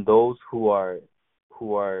between those who are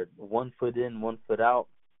 1 foot in, 1 foot out.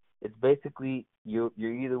 It's basically you're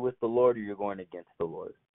either with the Lord or you're going against the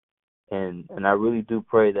Lord. And I really do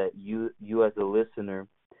pray that you as a listener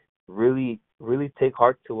really take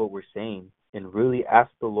heart to what we're saying, and really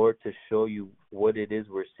ask the Lord to show you what it is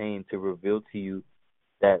we're saying, to reveal to you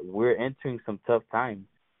that we're entering some tough times.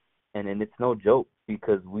 And it's no joke,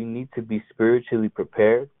 because we need to be spiritually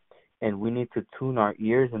prepared, and we need to tune our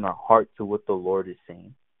ears and our heart to what the Lord is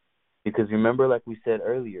saying. Because remember, like we said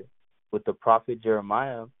earlier, with the prophet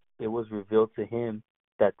Jeremiah, it was revealed to him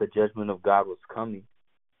that the judgment of God was coming.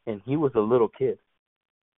 And he was a little kid.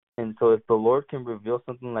 And so if the Lord can reveal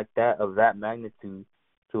something like that, of that magnitude,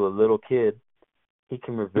 to a little kid, he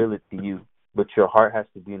can reveal it to you. But your heart has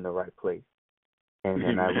to be in the right place.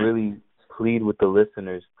 And I really plead with the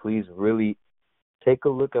listeners, please really take a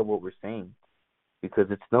look at what we're saying, because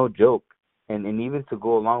it's no joke. And even to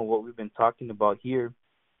go along with what we've been talking about here,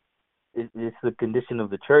 it's the condition of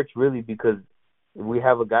the church, really, because we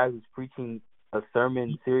have a guy who's preaching a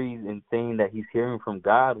sermon series and saying that he's hearing from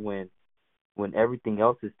God when everything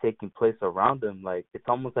else is taking place around him. Like, it's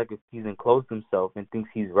almost like if he's enclosed himself and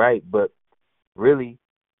thinks he's right, but really,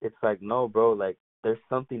 it's like, no, bro, like, there's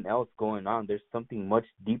something else going on. There's something much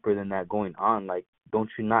deeper than that going on. Like, don't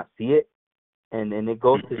you not see it? And it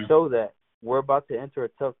goes to show that we're about to enter a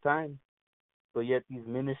tough time, but yet these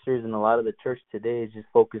ministers and a lot of the church today is just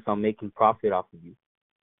focused on making profit off of you.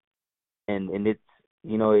 And it's,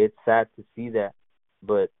 it's sad to see that.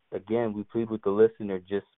 But again, we plead with the listener,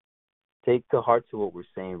 just take to heart to what we're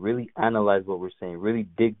saying, really analyze what we're saying, really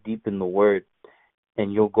dig deep in the word,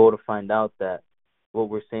 and you'll go to find out that what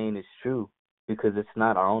we're saying is true, because it's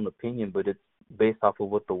not our own opinion, but it's based off of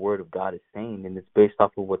what the word of God is saying, and it's based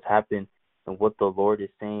off of what's happened and what the Lord is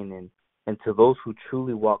saying. And to those who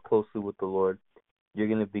truly walk closely with the Lord, your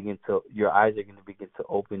eyes are going to begin to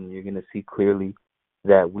open, and you're going to see clearly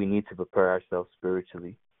that we need to prepare ourselves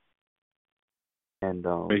spiritually. And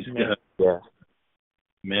yeah,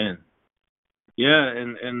 man, yeah,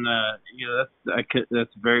 and that's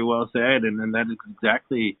very well said, and that is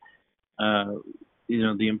exactly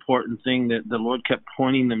the important thing that the Lord kept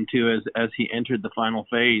pointing them to as he entered the final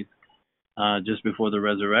phase, just before the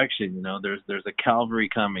resurrection. There's a Calvary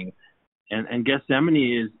coming. And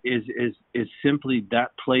Gethsemane is simply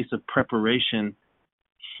that place of preparation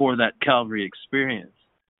for that Calvary experience.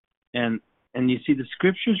 And you see, the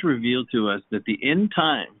scriptures reveal to us that the end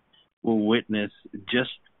time will witness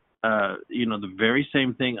just the very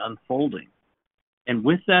same thing unfolding. And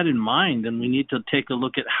with that in mind, then we need to take a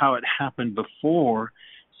look at how it happened before,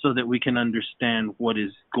 so that we can understand what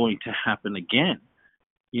is going to happen again.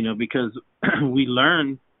 Because we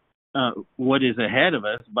learn what is ahead of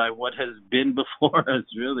us by what has been before us,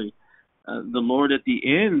 really. The Lord at the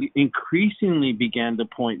end increasingly began to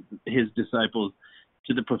point his disciples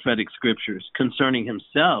to the prophetic scriptures concerning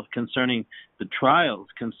himself, concerning the trials,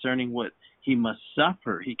 concerning what he must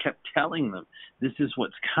suffer. He kept telling them, this is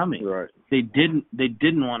what's coming. Right. They didn't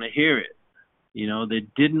want to hear it. They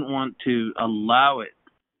didn't want to allow it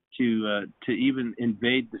to even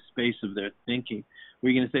invade the space of their thinking. Were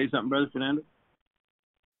you going to say something, Brother Fernando?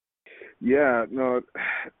 Yeah, no,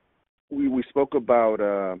 we spoke about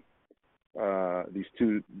these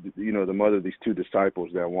two, the mother of these two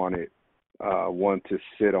disciples that wanted one to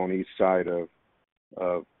sit on each side of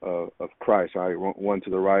Christ, right? One to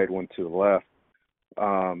the right, one to the left,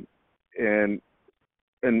 and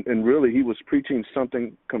really he was preaching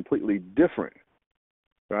something completely different,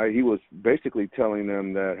 right? He was basically telling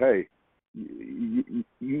them that, hey,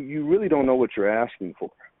 you really don't know what you're asking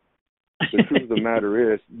for. The truth of the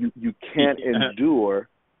matter is, you can't endure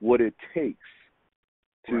what it takes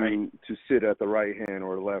to sit at the right hand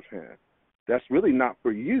or the left hand. That's really not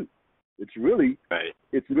for you. It's really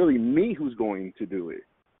me who's going to do it.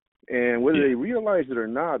 And whether they realize it or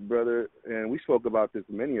not, brother, and we spoke about this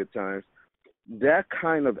many a times, that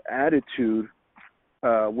kind of attitude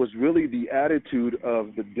was really the attitude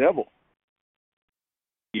of the devil.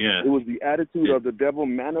 Yeah. It was the attitude of the devil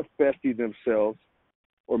manifesting itself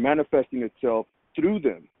through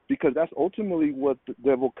them, because that's ultimately what the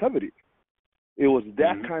devil coveted. It was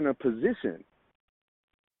that kind of position,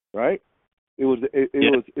 right? It was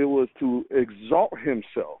to exalt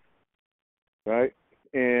himself, right?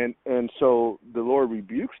 And so the Lord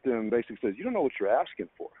rebukes them, basically says, you don't know what you're asking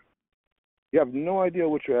for. You have no idea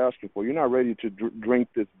what you're asking for. You're not ready to drink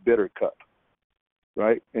this bitter cup,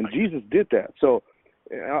 right? And Jesus did that. So,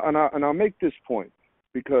 and I'll make this point,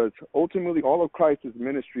 because ultimately all of Christ's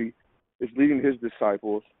ministry is leading his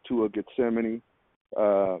disciples to a Gethsemane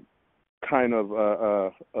kind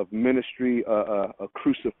of ministry, a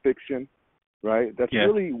crucifixion, right? That's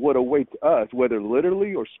really what awaits us, whether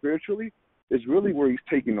literally or spiritually, is really where he's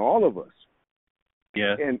taking all of us.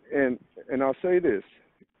 Yeah. And I'll say this: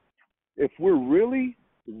 if we're really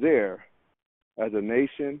there as a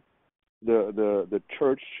nation, the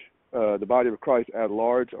church, the body of Christ at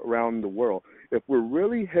large around the world, if we're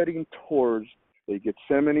really heading towards a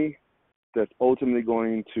Gethsemane that's ultimately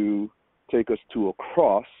going to take us to a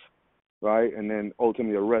cross, right, and then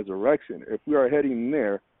ultimately a resurrection, if we are heading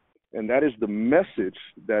there, and that is the message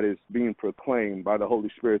that is being proclaimed by the Holy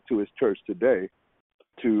Spirit to his church today,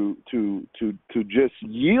 to just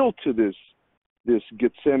yield to this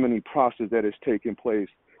Gethsemane process that is taking place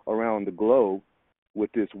around the globe, with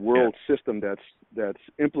this world system that's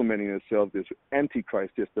implementing itself, this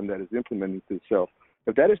antichrist system that is implementing itself.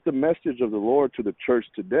 If that is the message of the Lord to the church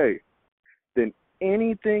today, then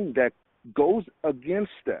anything that goes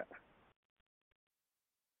against that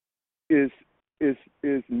is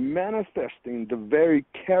manifesting the very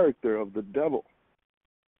character of the devil.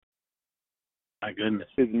 My goodness.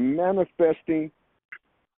 Is manifesting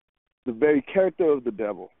the very character of the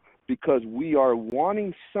devil, because we are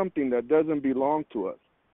wanting something that doesn't belong to us.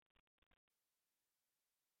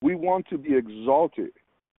 We want to be exalted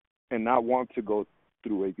and not want to go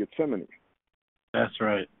through a Gethsemane. That's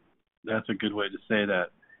right. That's a good way to say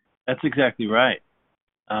that. That's exactly right.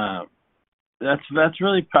 That's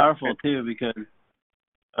really powerful too, because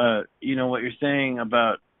what you're saying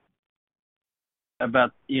about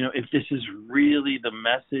if this is really the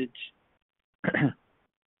message,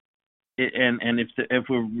 and if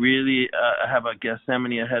we really have a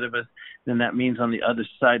Gethsemane ahead of us, then that means on the other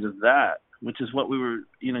side of that, which is what we were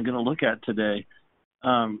going to look at today,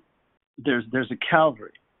 there's a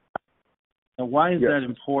Calvary. Now, why is that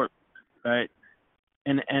important, right?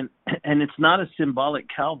 And it's not a symbolic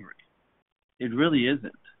Calvary. It really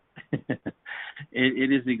isn't.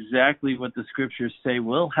 It is exactly what the scriptures say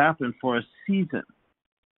will happen for a season.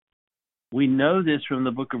 We know this from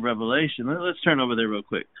the book of Revelation. Let's turn over there real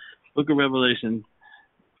quick. Book of Revelation,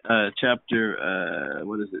 chapter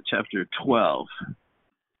 12.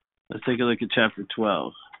 Let's take a look at chapter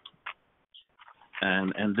 12.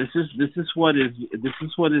 And this is what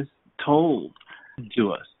is told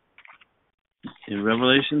to us. In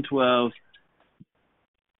Revelation 12,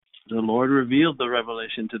 the Lord revealed the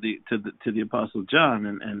revelation to the Apostle John,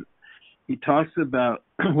 and he talks about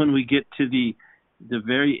when we get to the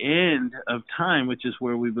very end of time, which is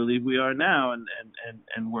where we believe we are now,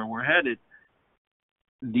 and where we're headed,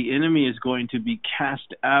 the enemy is going to be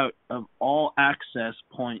cast out of all access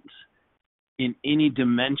points in any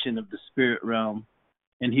dimension of the spirit realm,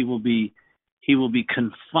 and he will be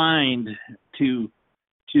confined to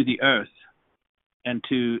the earth and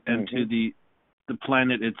to the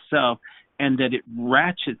planet itself, and that it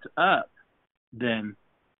ratchets up. Then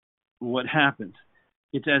what happens?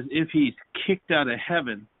 It's as if he's kicked out of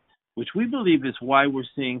heaven, which we believe is why we're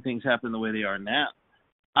seeing things happen the way they are now.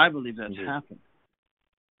 I believe that's happened.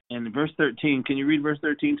 And verse 13, can you read verse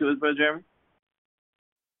 13 to us, Brother Jeremy?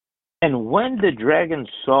 And when the dragon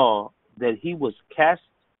saw that he was cast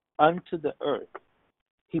unto the earth,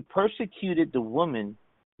 he persecuted the woman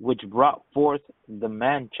which brought forth the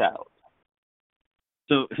man-child.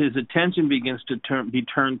 So his attention begins to be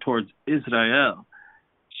turned towards Israel.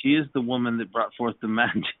 She is the woman that brought forth the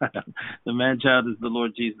man-child. The man-child is the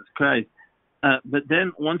Lord Jesus Christ. But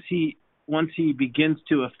then once he begins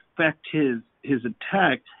to affect his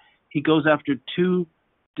attack, he goes after two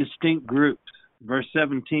distinct groups. Verse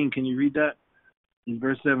 17, can you read that? In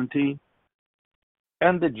verse 17.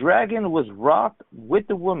 And the dragon was wroth with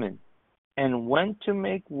the woman, and went to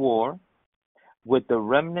make war with the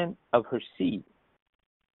remnant of her seed,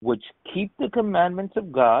 which keep the commandments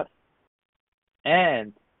of God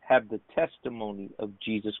and have the testimony of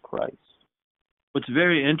Jesus Christ. What's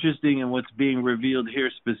very interesting and what's being revealed here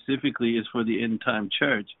specifically is for the end time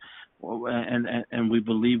church. And we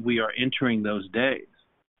believe we are entering those days.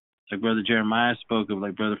 Like Brother Jeremiah spoke of,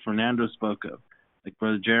 like Brother Fernando spoke of, like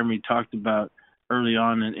Brother Jeremy talked about early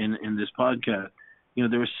on in this podcast. You know,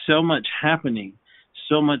 there was so much happening,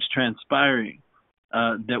 so much transpiring,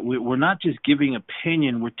 that we're not just giving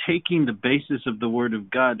opinion, we're taking the basis of the Word of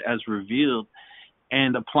God as revealed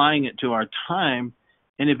and applying it to our time.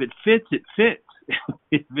 And if it fits, it fits.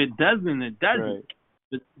 If it doesn't, it doesn't.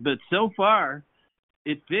 Right. But so far,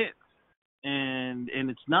 it fits. And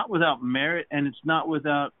it's not without merit, and it's not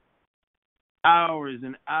without hours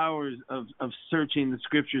and hours of searching the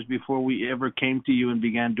Scriptures before we ever came to you and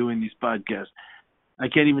began doing these podcasts. I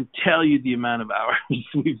can't even tell you the amount of hours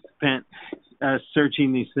we've spent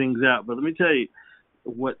searching these things out. But let me tell you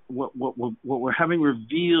what we're having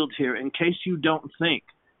revealed here, in case you don't think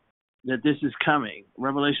that this is coming.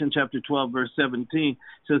 Revelation chapter 12, verse 17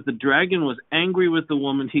 says, the dragon was angry with the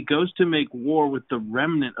woman. He goes to make war with the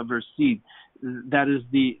remnant of her seed. That is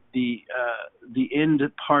the end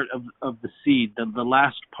part of the seed, the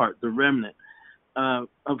last part, the remnant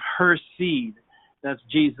of her seed. That's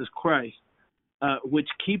Jesus Christ, which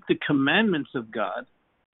keep the commandments of God.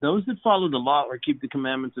 Those that follow the law or keep the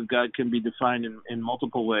commandments of God can be defined in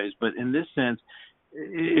multiple ways. But in this sense,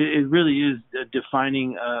 it really is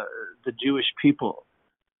defining the Jewish people.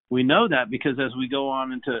 We know that because as we go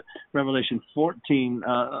on into Revelation 14,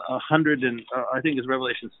 I think it's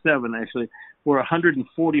Revelation 7 actually, where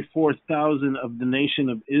 144,000 of the nation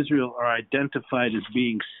of Israel are identified as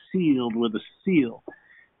being sealed with a seal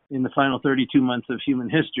in the final 32 months of human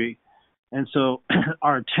history. And so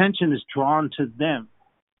our attention is drawn to them.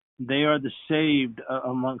 They are the saved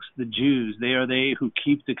amongst the Jews. They are they who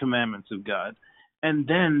keep the commandments of God. And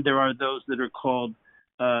then there are those that are called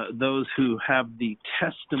those who have the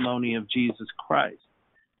testimony of Jesus Christ.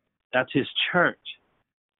 That's his church,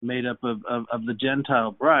 made up of the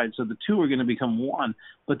Gentile bride. So the two are going to become one.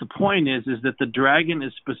 But the point is that the dragon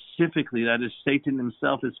is specifically, that is Satan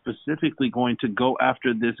himself, is specifically going to go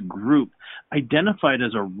after this group, identified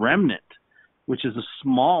as a remnant, which is a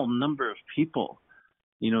small number of people,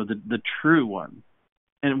 you know, the true one.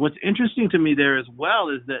 And what's interesting to me there as well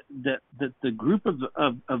is that the group of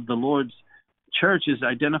the Lord's church is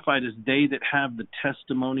identified as they that have the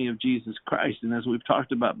testimony of Jesus Christ. And as we've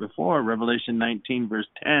talked about before, Revelation 19 verse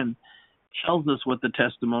 10 tells us what the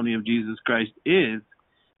testimony of Jesus Christ is.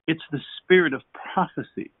 It's the spirit of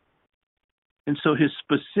prophecy. And so his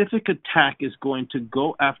specific attack is going to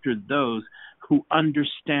go after those who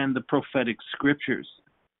understand the prophetic scriptures.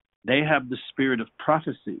 They have the spirit of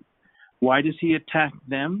prophecy. Why does he attack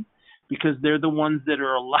them? Because they're the ones that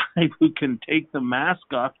are alive who can take the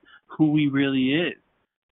mask off who he really is.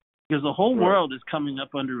 Because the whole world is coming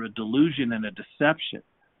up under a delusion and a deception.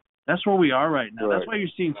 That's where we are right now. Right. That's why you're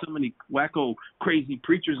seeing so many wacko, crazy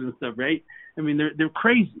preachers and stuff, right? I mean, they're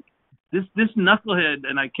crazy. This knucklehead,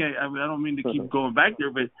 and I don't mean to keep going back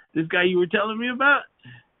there, but this guy you were telling me about,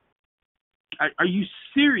 are you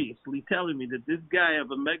seriously telling me that this guy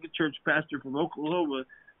of a megachurch pastor from Oklahoma,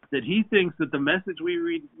 that he thinks that the message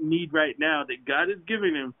we need right now that God is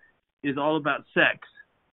giving him is all about sex?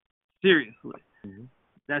 Seriously. Mm-hmm.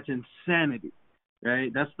 That's insanity,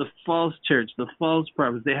 right? That's the false church, the false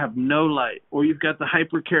prophets. They have no light. Or you've got the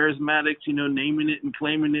hyper-charismatics, you know, naming it and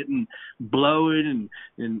claiming it and blowing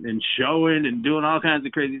and showing and doing all kinds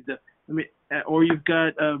of crazy stuff. I mean, or you've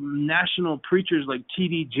got national preachers like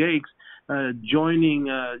T.D. Jakes joining,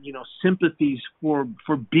 sympathies for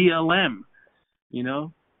BLM, you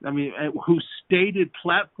know? I mean, whose stated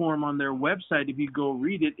platform on their website, if you go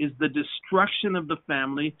read it, is the destruction of the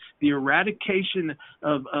family, the eradication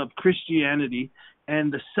of Christianity,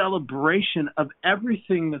 and the celebration of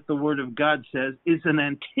everything that the Word of God says is an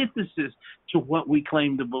antithesis to what we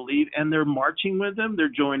claim to believe. And they're marching with them. They're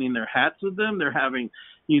joining their hats with them. They're having,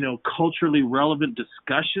 culturally relevant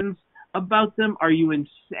discussions about them. Are you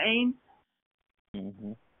insane?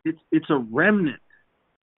 Mm-hmm. It's a remnant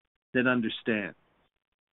that understands.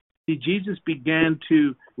 See, Jesus began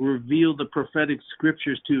to reveal the prophetic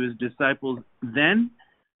scriptures to his disciples then,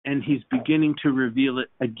 and he's beginning to reveal it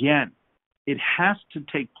again. It has to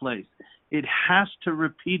take place. It has to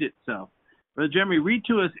repeat itself. Brother Jeremy, read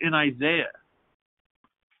to us in Isaiah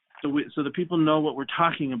so the people know what we're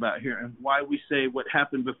talking about here and why we say what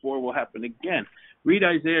happened before will happen again. Read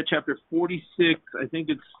Isaiah chapter 46, I think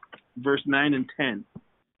it's verse 9 and 10.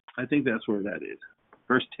 I think that's where that is.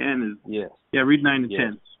 Verse 10 is, yes. Yeah, read 9 and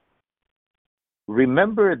 10.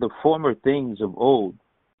 Remember the former things of old,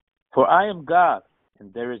 for I am God,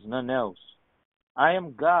 and there is none else. I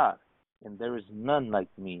am God, and there is none like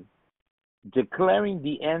me, declaring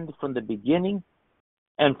the end from the beginning,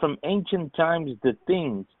 and from ancient times the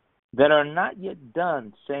things that are not yet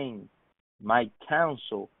done, saying, my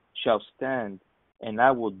counsel shall stand, and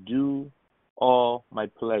I will do all my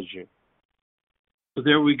pleasure. So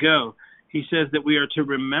there we go. He says that we are to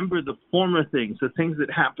remember the former things, the things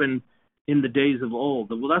that happened in the days of old.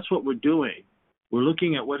 Well, that's what we're doing. We're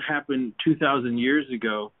looking at what happened 2,000 years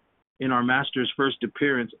ago in our Master's first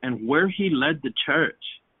appearance and where he led the church.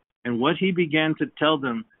 And what he began to tell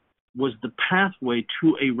them was the pathway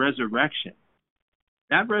to a resurrection.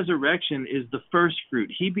 That resurrection is the first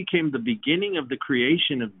fruit. He became the beginning of the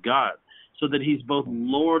creation of God, so that he's both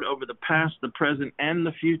Lord over the past, the present, and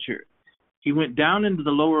the future. He went down into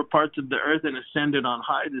the lower parts of the earth and ascended on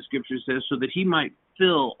high, the scripture says, so that he might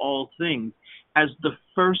fill all things as the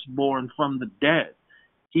firstborn from the dead.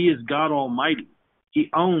 He is God Almighty. He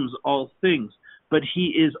owns all things. But he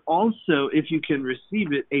is also, if you can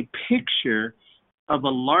receive it, a picture of a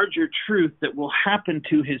larger truth that will happen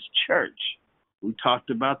to his church. We talked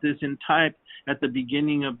about this in type at the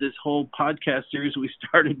beginning of this whole podcast series we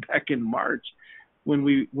started back in March when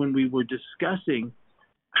we were discussing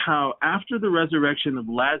how after the resurrection of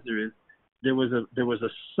Lazarus, there was a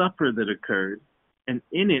supper that occurred, and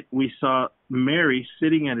in it we saw Mary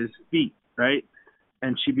sitting at his feet, right?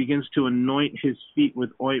 And she begins to anoint his feet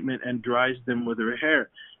with ointment and dries them with her hair.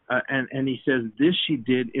 And he says this she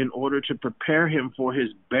did in order to prepare him for his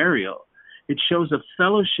burial. It shows a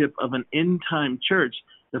fellowship of an end-time church,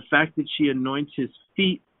 the fact that she anoints his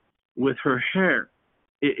feet with her hair.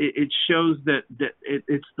 It shows that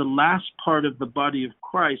it's the last part of the body of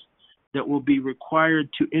Christ that will be required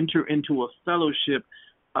to enter into a fellowship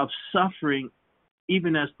of suffering,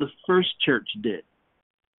 even as the first church did.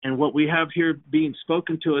 And what we have here being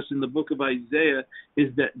spoken to us in the book of Isaiah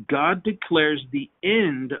is that God declares the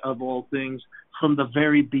end of all things from the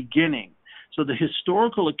very beginning. So the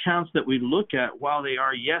historical accounts that we look at, while they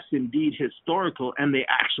are, yes, indeed historical, and they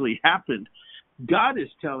actually happened, God is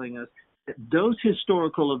telling us that those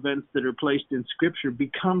historical events that are placed in Scripture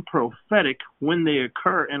become prophetic when they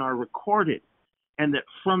occur and are recorded. And that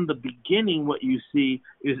from the beginning, what you see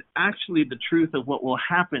is actually the truth of what will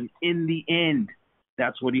happen in the end.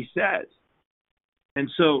 That's what he says. And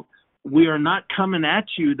so we are not coming at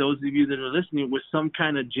you, those of you that are listening, with some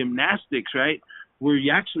kind of gymnastics, right?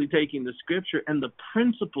 We're actually taking the Scripture and the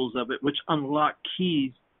principles of it, which unlock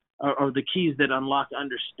keys, or the keys that unlock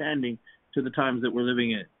understanding to the times that we're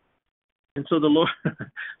living in. And so the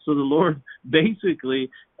Lord basically,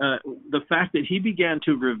 the fact that he began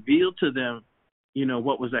to reveal to them,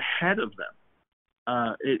 what was ahead of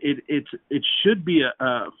them, it should be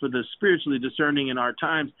for the spiritually discerning in our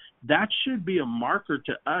times. That should be a marker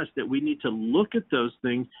to us that we need to look at those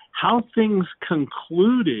things, how things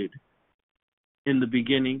concluded in the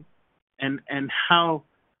beginning, and how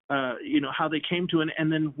how they came to an end,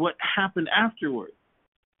 and then what happened afterward.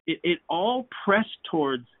 It all pressed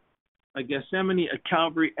towards a Gethsemane, a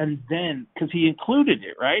Calvary, and then, because he included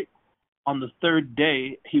it, right? On the third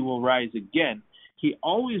day, he will rise again. He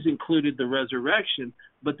always included the resurrection,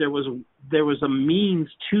 but there was a means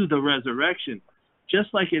to the resurrection.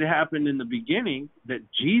 Just like it happened in the beginning, that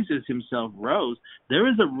Jesus himself rose, there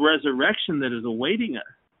is a resurrection that is awaiting us.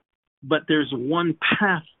 But there's one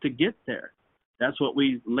path to get there. That's what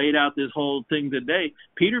we laid out this whole thing today.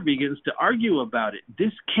 Peter begins to argue about it.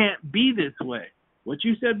 This can't be this way. What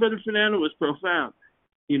you said, Brother Fernando, was profound.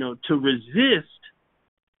 To resist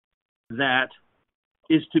that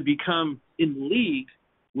is to become in league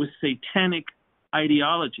with satanic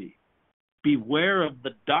ideology. Beware of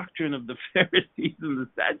the doctrine of the Pharisees and the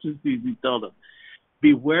Sadducees, he told them.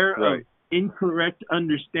 Beware of incorrect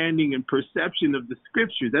understanding and perception of the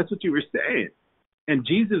Scriptures. That's what you were saying. And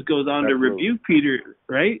Jesus goes on to rebuke Peter,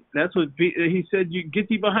 right? That's what he said, you get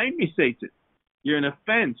thee behind me, Satan. You're an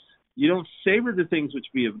offense. You don't savor the things which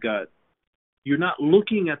be of God. You're not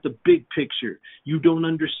looking at the big picture. You don't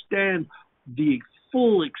understand the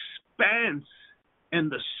full expanse and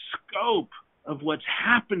the scope of what's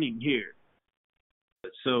happening here.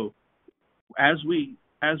 So as we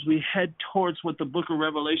head towards what the book of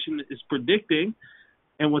Revelation is predicting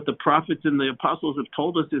and what the prophets and the apostles have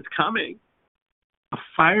told us is coming, a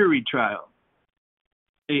fiery trial,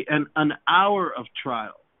 an hour of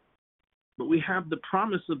trial. But we have the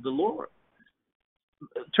promise of the Lord.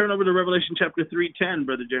 Turn over to Revelation chapter 3:10,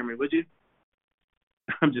 Brother Jeremy, would you?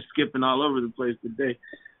 I'm just skipping all over the place today.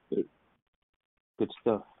 Good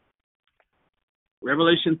stuff.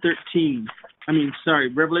 Revelation chapter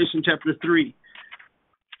 3.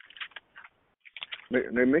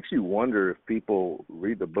 It makes you wonder if people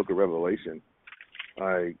read the book of Revelation,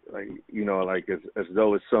 like as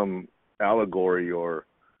though it's some allegory or,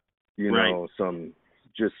 Right. some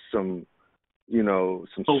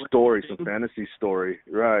story, some fantasy story,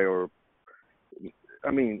 right? Or,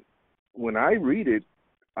 I mean, when I read it,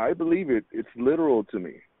 I believe it's literal to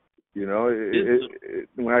me. When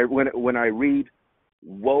I read,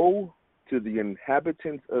 "Woe to the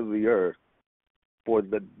inhabitants of the earth, for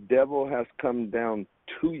the devil has come down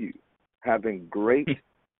to you, having great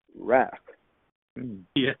wrath."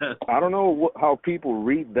 Yes. I don't know how people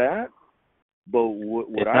read that, but what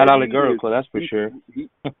it's I not read allegorical, is that's for sure.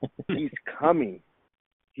 He's coming.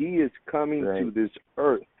 He is coming right. to this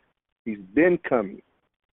earth. He's been coming.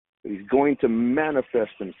 He's going to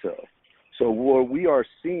manifest himself. So what we are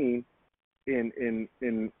seeing in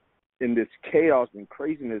this chaos and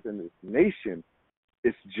craziness in this nation,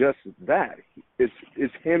 it's just that.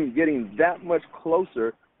 It's him getting that much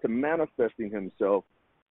closer to manifesting himself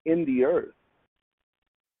in the earth.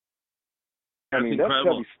 That's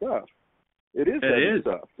incredible. Heavy stuff. It is heavy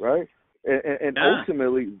stuff, right? And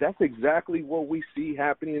ultimately, that's exactly what we see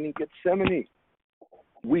happening in Gethsemane.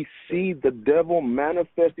 We see the devil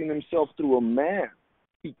manifesting himself through a man.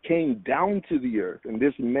 He came down to the earth, and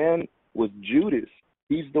this man was Judas.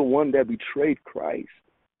 He's the one that betrayed Christ.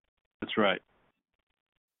 That's right.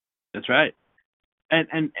 That's right.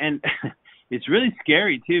 And it's really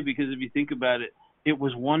scary, too, because if you think about it, it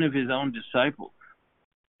was one of his own disciples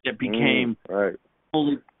that became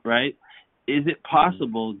holy, right? Is it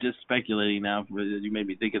possible, just speculating now, you made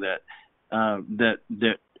me think of that,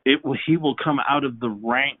 he will come out of the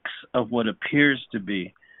ranks of what appears to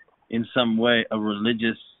be, in some way, a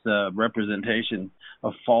religious representation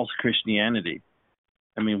of false Christianity.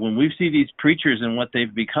 I mean, when we see these preachers and what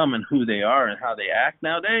they've become and who they are and how they act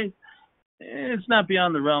nowadays, it's not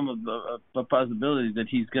beyond the realm of a possibility that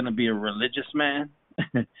he's going to be a religious man,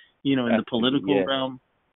 in the political realm,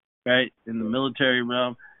 right? In the military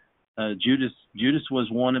realm. Judas was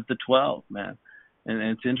one of the 12, man. And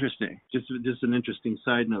it's interesting. Just an interesting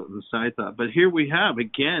side note and side thought. But here we have,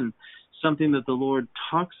 again, something that the Lord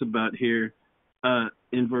talks about here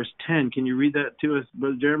in verse 10. Can you read that to us,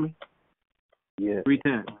 Brother Jeremy? Yes.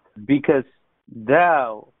 3:10. Because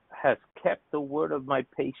thou hast kept the word of my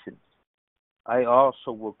patience, I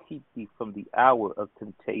also will keep thee from the hour of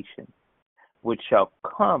temptation, which shall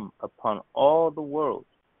come upon all the world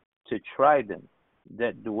to try them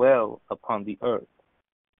that dwell upon the earth.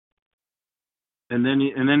 And then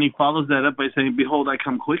he follows that up by saying, "Behold, I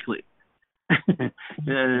come quickly."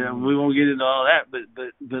 We won't get into all that,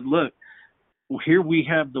 but look, here we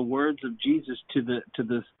have the words of Jesus to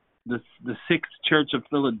the sixth church of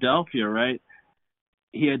Philadelphia, right?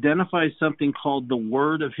 He identifies something called the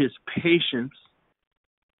word of his patience.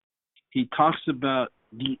 He talks about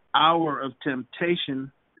the hour of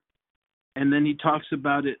temptation, and then he talks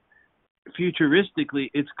about it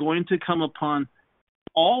futuristically. It's going to come upon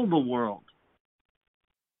all the world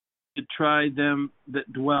to try them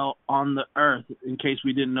that dwell on the earth, in case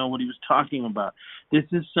we didn't know what he was talking about. This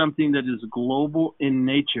is something that is global in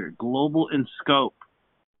nature, global in scope.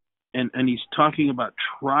 And he's talking about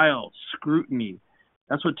trial, scrutiny.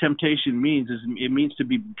 That's what temptation means. It means to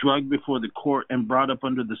be dragged before the court and brought up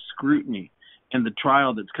under the scrutiny and the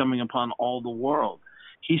trial that's coming upon all the world.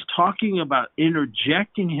 He's talking about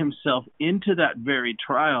interjecting himself into that very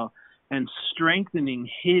trial and strengthening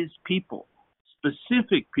his people,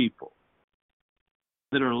 specific people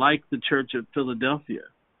that are like the Church of Philadelphia.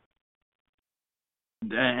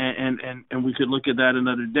 And we could look at that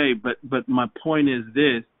another day. But my point is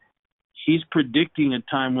this. He's predicting a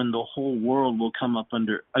time when the whole world will come up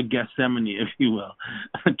under a Gethsemane, if you will,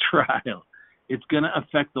 a trial. It's going to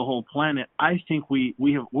affect the whole planet. I think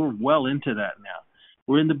we're well into that now.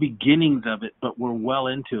 We're in the beginnings of it, but we're well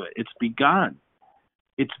into it. It's begun.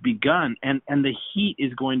 And the heat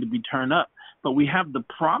is going to be turned up. But we have the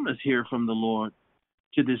promise here from the Lord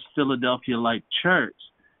to this Philadelphia-like church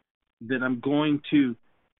that I'm going to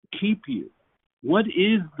keep you. What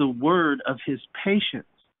is the word of his patience?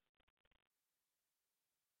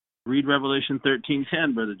 Read Revelation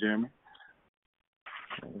 13:10, Brother Jeremy.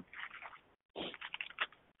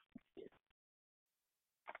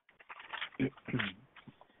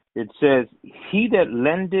 It says, he that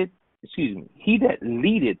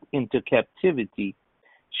leadeth into captivity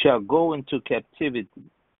shall go into captivity.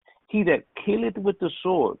 He that killeth with the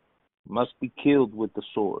sword must be killed with the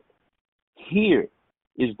sword. Here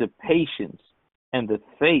is the patience and the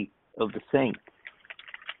faith of the saints.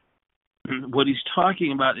 What he's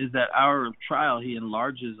talking about is that hour of trial. He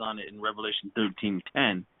enlarges on it in Revelation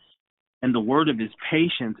 13:10. And the word of his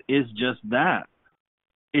patience is just that.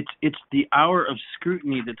 It's the hour of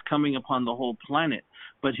scrutiny that's coming upon the whole planet.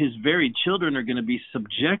 But his very children are going to be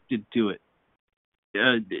subjected to it.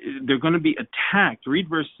 They're going to be attacked. Read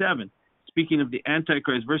verse 7. Speaking of the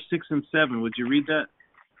Antichrist, verse 6 and 7. Would you read that?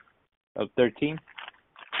 Of 13?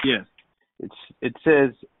 Yes. It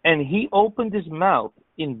says, and he opened his mouth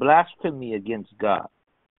in blasphemy against God,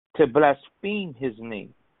 to blaspheme his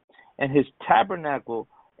name, and his tabernacle,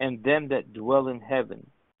 and them that dwell in heaven.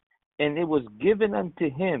 And it was given unto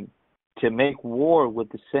him to make war with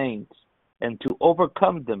the saints, and to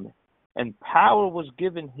overcome them. And power was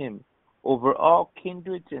given him over all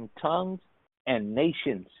kindreds and tongues and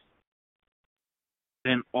nations.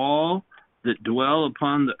 And all that dwell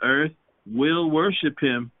upon the earth will worship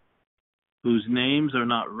him, whose names are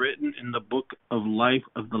not written in the book of life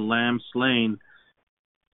of the Lamb slain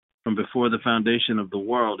from before the foundation of the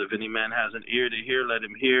world. If any man has an ear to hear, let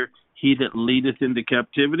him hear. He that leadeth into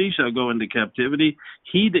captivity shall go into captivity.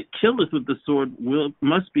 He that killeth with the sword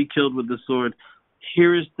must be killed with the sword.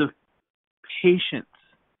 Here is the patience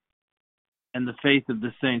and the faith of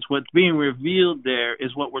the saints. What's being revealed there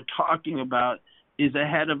is what we're talking about is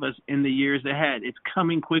ahead of us in the years ahead. It's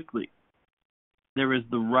coming quickly. There is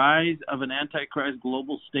the rise of an Antichrist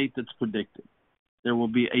global state that's predicted. There will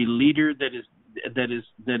be a leader that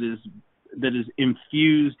is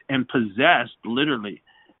infused and possessed literally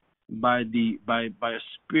by a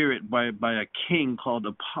spirit, by a king called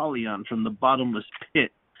Apollyon from the bottomless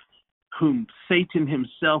pit, whom Satan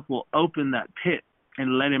himself will open that pit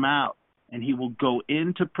and let him out, and he will go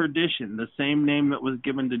into perdition, the same name that was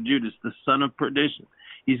given to Judas, the son of perdition.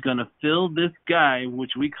 He's going to fill this guy,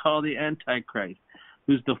 which we call the Antichrist,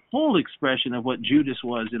 who's the full expression of what Judas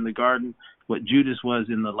was in the garden, what Judas was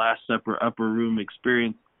in the Last Supper upper room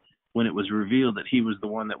experience when it was revealed that he was the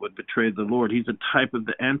one that would betray the Lord. He's a type of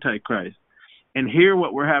the Antichrist. And here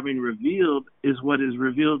what we're having revealed is what is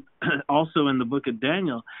revealed also in the book of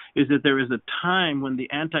Daniel, is that there is a time when the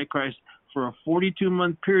Antichrist, for a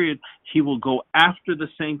 42-month period, he will go after the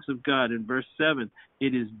saints of God. In verse 7,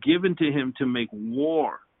 it is given to him to make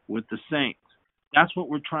war with the saints. That's what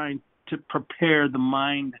we're trying to prepare the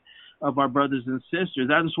mind of our brothers and sisters.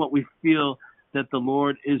 That is what we feel that the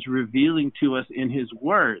Lord is revealing to us in his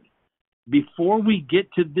word. Before we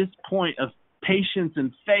get to this point of patience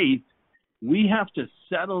and faith, we have to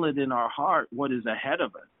settle it in our heart what is ahead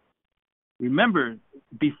of us. Remember,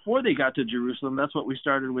 before they got to Jerusalem, that's what we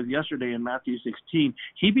started with yesterday in Matthew 16,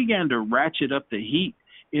 he began to ratchet up the heat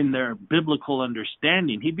in their biblical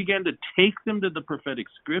understanding. He began to take them to the prophetic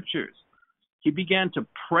scriptures. He began to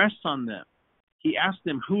press on them. He asked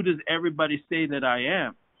them, who does everybody say that I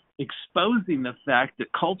am? Exposing the fact that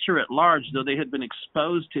culture at large, though they had been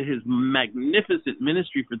exposed to his magnificent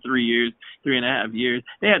ministry for 3.5 years,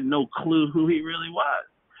 they had no clue who he really was.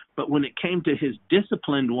 But when it came to his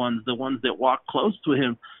disciplined ones, the ones that walked close to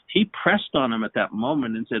him, he pressed on them at that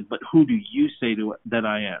moment and said, but who do you say that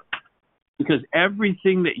I am? Because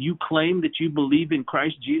everything that you claim that you believe in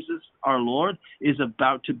Christ Jesus, our Lord, is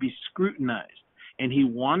about to be scrutinized. And he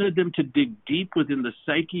wanted them to dig deep within the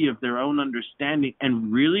psyche of their own understanding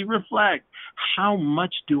and really reflect, how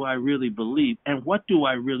much do I really believe? And what do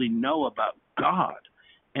I really know about God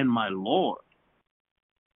and my Lord?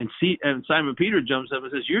 And Simon Peter jumps up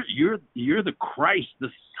and says, you're the Christ, the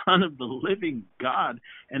Son of the living God.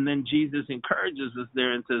 And then Jesus encourages us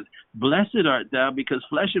there and says, blessed art thou, because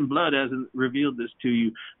flesh and blood hasn't revealed this to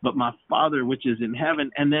you, but my Father which is in heaven.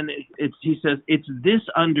 And then he says, it's this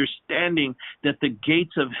understanding that the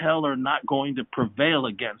gates of hell are not going to prevail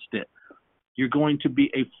against it. You're going to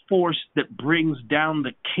be a force that brings down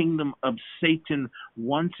the kingdom of Satan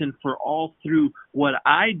once and for all through what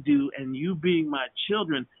I do, and you being my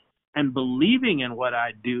children and believing in what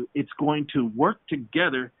I do. It's going to work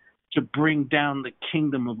together to bring down the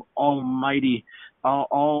kingdom of almighty,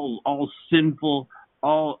 all sinful,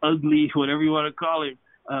 all ugly, whatever you want to call him,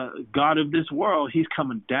 God of this world. He's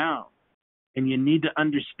coming down. And you need to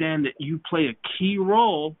understand that you play a key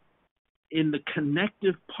role in the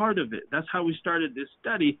connective part of it. That's how we started this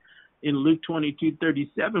study in Luke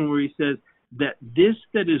 22:37, where he says that this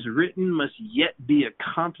that is written must yet be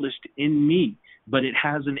accomplished in me, but it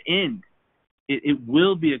has an end. It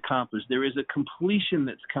will be accomplished. There is a completion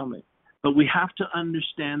that's coming. But we have to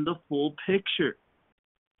understand the full picture.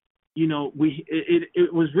 You know,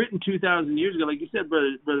 it was written 2,000 years ago, like you said,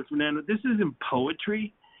 Brother Fernando. This isn't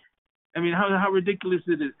poetry. I mean, how ridiculous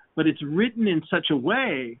it is. But it's written in such a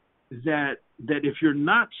way that if you're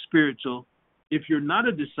not spiritual, if you're not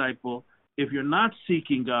a disciple, if you're not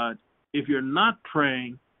seeking God, if you're not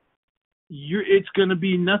praying, it's going to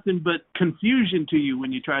be nothing but confusion to you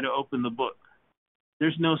when you try to open the book.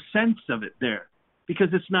 There's no sense of it there because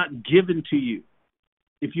it's not given to you.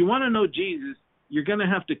 If you want to know Jesus, you're going to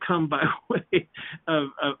have to come by way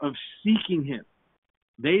of seeking him.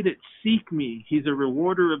 They that seek me, he's a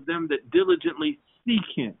rewarder of them that diligently seek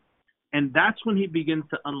him. And that's when he begins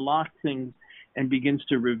to unlock things and begins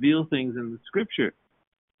to reveal things in the scripture.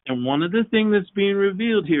 And one of the things that's being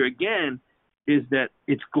revealed here again is that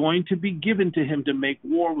it's going to be given to him to make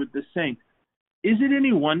war with the saints. Is it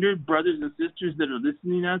any wonder, brothers and sisters that are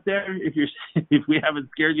listening out there, if we haven't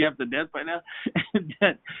scared you half to death by now,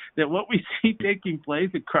 that what we see taking place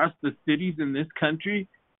across the cities in this country,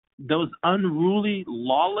 those unruly,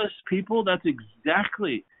 lawless people, that's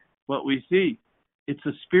exactly what we see. It's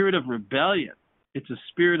a spirit of rebellion. It's a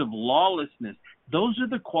spirit of lawlessness. Those are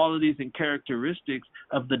the qualities and characteristics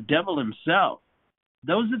of the devil himself.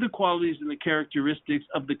 Those are the qualities and the characteristics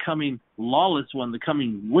of the coming lawless one, the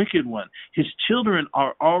coming wicked one. His children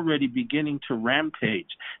are already beginning to rampage.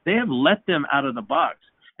 They have let them out of the box.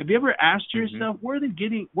 Have you ever asked yourself, where are they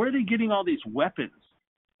getting all these weapons?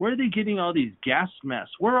 Where are they getting all these gas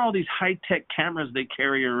masks? Where are all these high-tech cameras they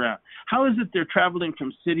carry around? How is it they're traveling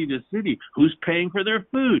from city to city? Who's paying for their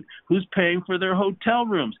food? Who's paying for their hotel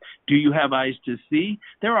rooms? Do you have eyes to see?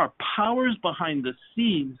 There are powers behind the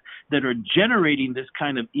scenes that are generating this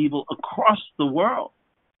kind of evil across the world.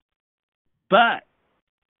 But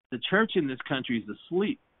the church in this country is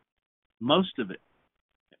asleep, most of it.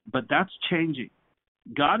 But that's changing.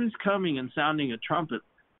 God is coming and sounding a trumpet.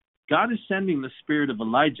 God is sending the spirit of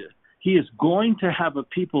Elijah. He is going to have a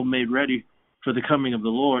people made ready for the coming of the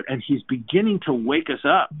Lord, and he's beginning to wake us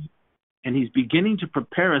up, and he's beginning to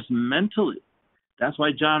prepare us mentally. That's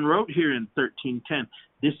why John wrote here in 13:10,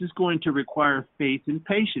 this is going to require faith and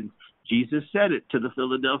patience. Jesus said it to the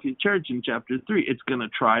Philadelphia church in chapter 3. It's going to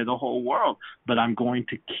try the whole world, but I'm going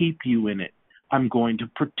to keep you in it. I'm going to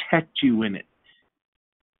protect you in it.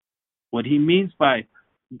 What he means by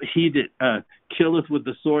he that killeth with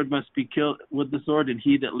the sword must be killed with the sword, and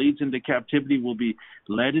he that leads into captivity will be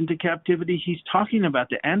led into captivity. He's talking about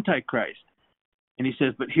the Antichrist. And he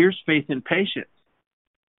says, but here's faith and patience.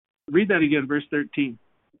 Read that again, verse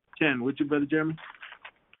 13:10. Would you, Brother Jeremy?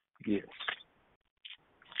 Yes.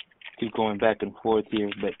 Keep going back and forth here,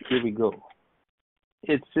 but here we go.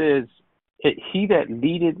 It says, he that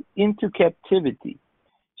leadeth into captivity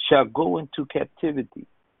shall go into captivity.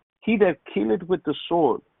 He that killeth with the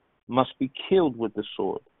sword must be killed with the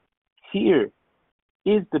sword. Here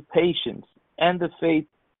is the patience and the faith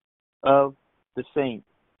of the saints.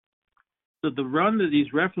 So the one that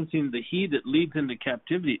he's referencing, the he that leads into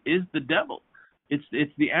captivity, is the devil. It's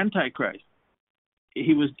the Antichrist.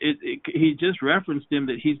 He just referenced him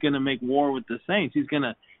that he's going to make war with the saints. He's going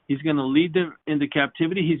to lead them into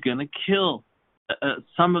captivity. He's going to kill.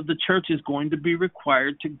 Some of the church is going to be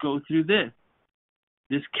required to go through this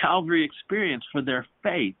Calvary experience for their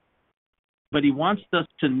faith. But he wants us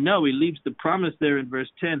to know, he leaves the promise there in verse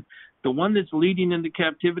 10, the one that's leading into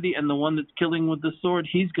captivity and the one that's killing with the sword,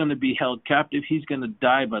 he's going to be held captive. He's going to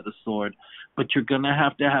die by the sword. But you're going to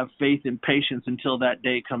have faith and patience until that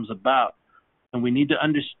day comes about. And we need to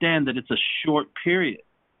understand that it's a short period.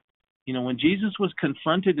 You know, when Jesus was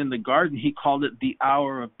confronted in the garden, he called it the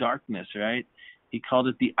hour of darkness, right? He called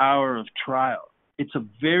it the hour of trial. It's a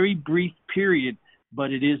very brief period,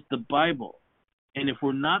 but it is the Bible. And if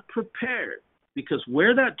we're not prepared, because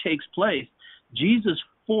where that takes place, Jesus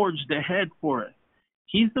forged ahead for us.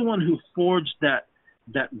 He's the one who forged that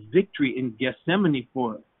victory in Gethsemane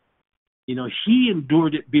for us. You know, he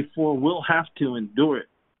endured it before we'll have to endure it.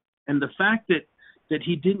 And the fact that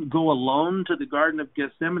he didn't go alone to the Garden of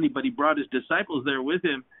Gethsemane, but he brought his disciples there with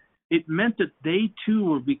him, it meant that they too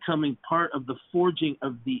were becoming part of the forging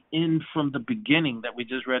of the end from the beginning that we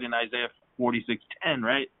just read in Isaiah 46:10,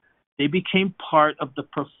 right? They became part of the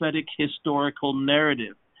prophetic historical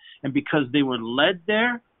narrative. And because they were led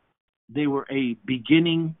there, they were a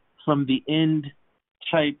beginning from the end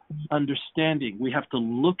type understanding. We have to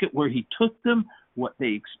look at where he took them, what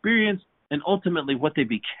they experienced, and ultimately what they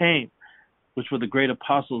became, which were the great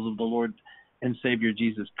apostles of the Lord and Savior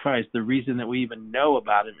Jesus Christ. The reason that we even know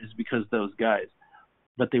about him is because those guys.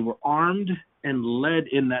 But they were armed and led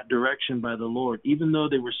in that direction by the Lord, even though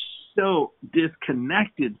they were so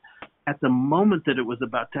disconnected at the moment that it was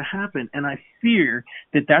about to happen. And I fear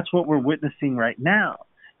that that's what we're witnessing right now.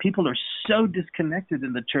 People are so disconnected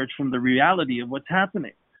in the church from the reality of what's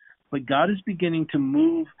happening. But God is beginning to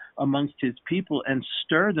move amongst his people and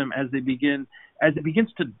stir them as it begins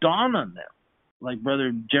to dawn on them. Like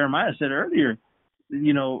Brother Jeremiah said earlier,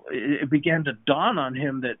 it began to dawn on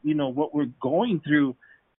him that, what we're going through,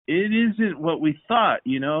 it isn't what we thought,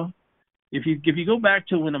 If you go back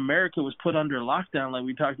to when America was put under lockdown, like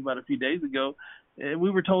we talked about a few days ago, we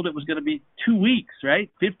were told it was going to be 2 weeks, right?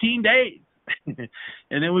 15 days.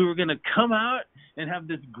 And then we were going to come out and have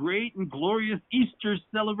this great and glorious Easter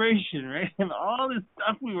celebration, right? And all this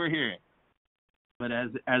stuff we were hearing. But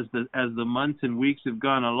as the months and weeks have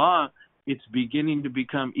gone along, it's beginning to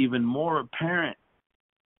become even more apparent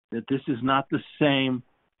that this is not the same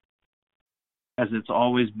as it's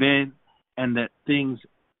always been, and that things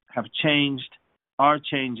have changed, are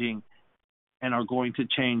changing, and are going to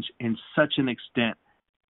change in such an extent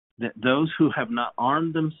that those who have not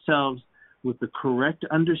armed themselves with the correct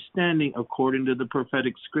understanding according to the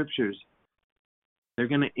prophetic scriptures, they're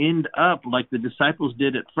going to end up like the disciples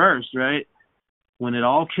did at first, right? When it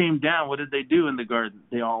all came down, what did they do in the garden?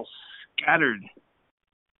 They all scattered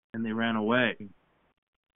and they ran away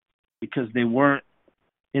because they weren't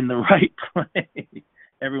in the right place.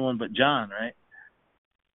 Everyone but John, right?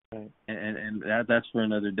 Right. And that's for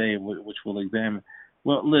another day, which we'll examine.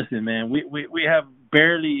 Well, listen, man, we have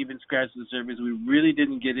barely even scratched the surface. We really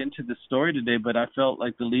didn't get into the story today, but I felt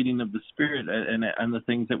like the leading of the Spirit and the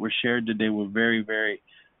things that were shared today were very, very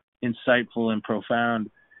insightful and profound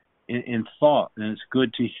in thought. And it's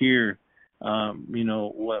good to hear,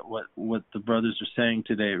 what the brothers are saying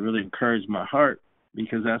today. It really encouraged my heart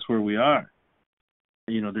because that's where we are.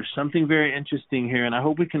 There's something very interesting here, and I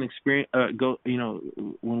hope we can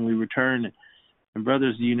when we return. And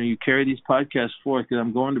brothers, you carry these podcasts forth because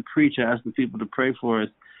I'm going to preach. I ask the people to pray for us.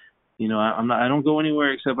 I don't go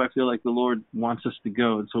anywhere except I feel like the Lord wants us to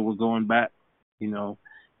go, and so we're going back. And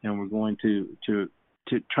we're going to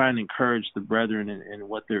try and encourage the brethren in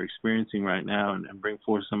what they're experiencing right now, and bring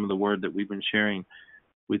forth some of the word that we've been sharing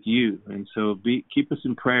with you. And so keep us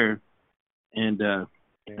in prayer, and I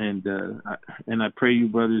pray you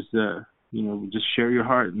brothers, just share your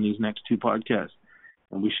heart in these next 2 podcasts.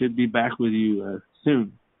 And we should be back with you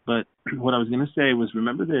soon. But what I was going to say was,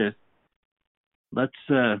 remember this. Let's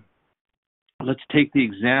take the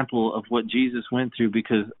example of what Jesus went through,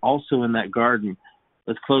 because also in that garden,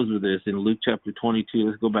 let's close with this in Luke chapter 22.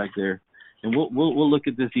 Let's go back there, and we'll look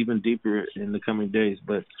at this even deeper in the coming days.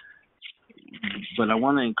 But I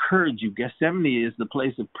want to encourage you. Gethsemane is the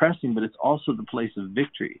place of pressing, but it's also the place of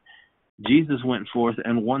victory. Jesus went forth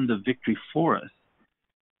and won the victory for us.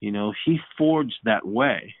 He forged that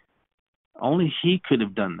way. Only he could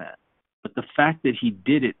have done that. But the fact that he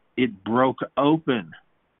did it, it broke open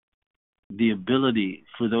the ability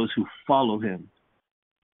for those who follow him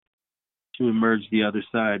to emerge the other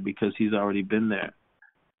side, because he's already been there.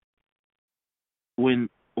 When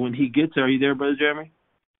he gets there, are you there, Brother Jeremy?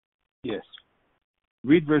 Yes.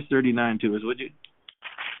 Read verse 39 to us, would you?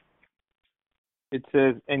 It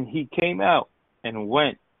says, and he came out and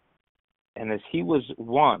went, and as he was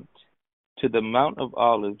wont, to the Mount of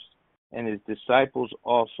Olives, and his disciples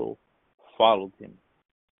also followed him.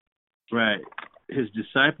 Right. His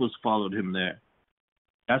disciples followed him there.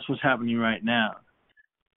 That's what's happening right now.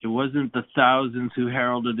 It wasn't the thousands who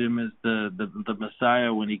heralded him as the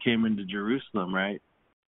Messiah when he came into Jerusalem, right?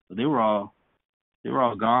 They were all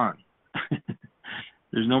gone.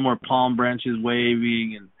 There's no more palm branches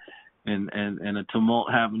waving and a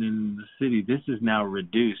tumult happening in the city. This is now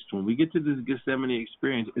reduced. When we get to this Gethsemane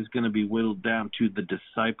experience, it's going to be whittled down to the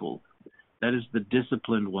disciples. That is the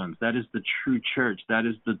disciplined ones. That is the true church. That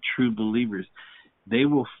is the true believers. They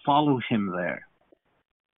will follow him there,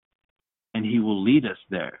 and he will lead us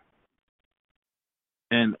there.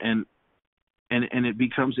 And it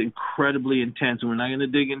becomes incredibly intense. And we're not going to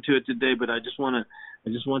dig into it today, but I just want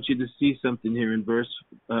you to see something here in verse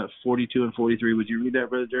 42 and 43. Would you read that,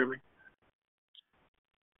 Brother Jeremy?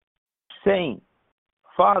 Saying,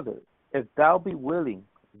 Father, if thou be willing,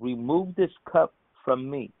 remove this cup from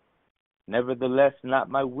me. Nevertheless, not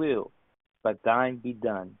my will, but thine be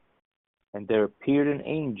done. And there appeared an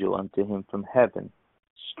angel unto him from heaven,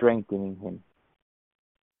 strengthening him.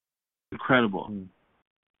 Incredible.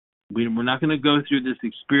 We're not going to go through this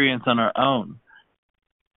experience on our own.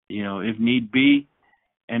 If need be,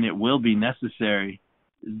 and it will be necessary,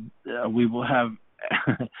 we will have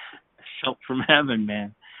help from heaven,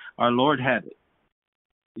 man. Our Lord had it.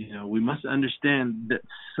 We must understand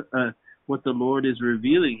that what the Lord is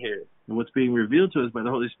revealing here and what's being revealed to us by the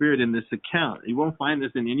Holy Spirit in this account. You won't find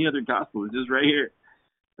this in any other gospel. It's just right here.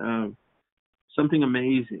 Something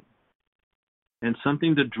amazing and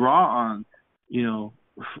something to draw on,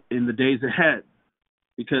 in the days ahead.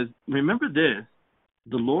 Because remember this,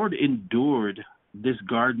 the Lord endured this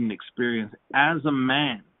garden experience as a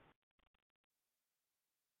man.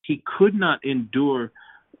 He could not endure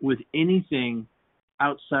with anything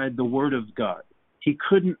outside the Word of God. He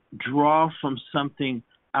couldn't draw from something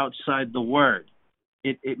outside the Word.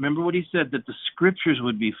 Remember what he said, that the Scriptures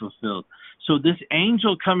would be fulfilled. So this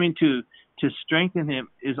angel coming to strengthen him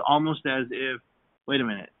is almost as if, wait a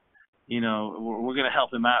minute, we're going to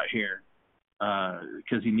help him out here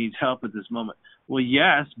because he needs help at this moment. Well,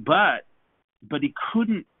 yes, but he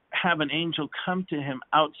couldn't have an angel come to him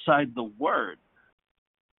outside the Word.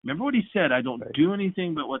 Remember what he said, I don't do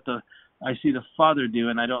anything but what I see the Father do,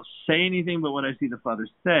 and I don't say anything but what I see the Father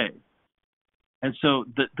say. And so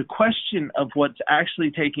the question of what's actually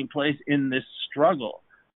taking place in this struggle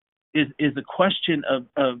is a question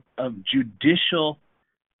of judicial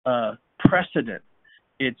precedent.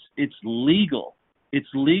 It's legal. It's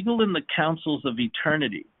legal in the councils of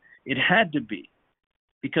eternity. It had to be.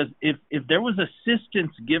 Because if there was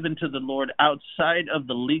assistance given to the Lord outside of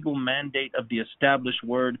the legal mandate of the established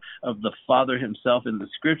word of the Father himself in the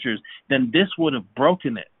Scriptures, then this would have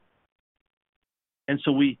broken it. And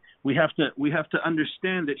so we have to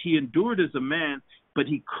understand that he endured as a man, but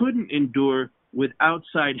he couldn't endure with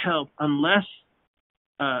outside help unless,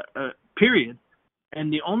 period.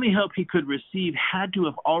 And the only help he could receive had to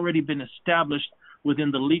have already been established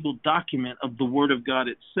within the legal document of the Word of God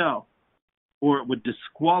itself, or it would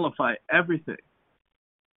disqualify everything.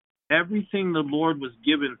 Everything the Lord was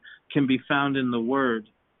given can be found in the Word.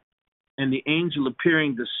 And the angel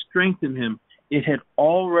appearing to strengthen him, it had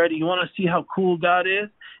already, you want to see how cool God is?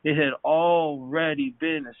 It had already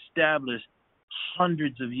been established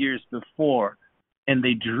hundreds of years before, and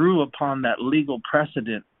they drew upon that legal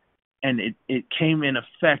precedent, and it came in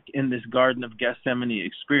effect in this Garden of Gethsemane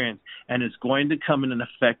experience, and it's going to come in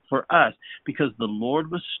effect for us because the Lord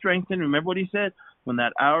was strengthened. Remember what he said? When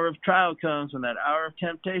that hour of trial comes, when that hour of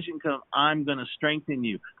temptation comes, I'm going to strengthen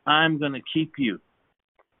you. I'm going to keep you.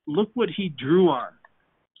 Look what he drew on.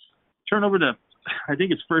 Turn over to, I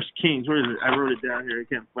think it's 1 Kings. Where is it? I wrote it down here.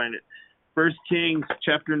 I can't find it. 1 Kings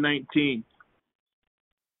chapter 19.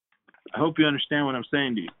 I hope you understand what I'm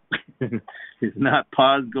saying to you. It's not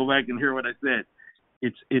pause, go back and hear what I said.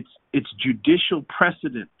 It's judicial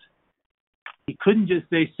precedent. He couldn't just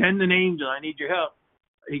say, send an angel, I need your help.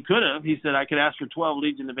 He could have. He said, I could ask for 12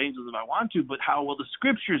 legions of angels if I want to, but how will the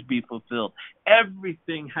Scriptures be fulfilled?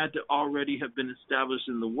 Everything had to already have been established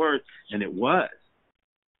in the Word, and it was.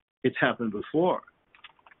 It's happened before.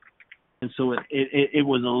 And so it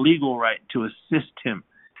was a legal right to assist him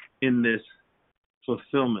in this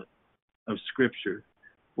fulfillment of Scripture.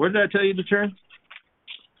 Where did I tell you to turn?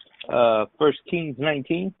 1 Kings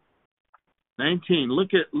 19. 19.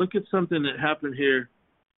 Look at something that happened here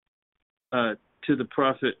to the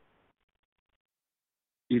prophet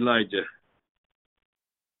Elijah.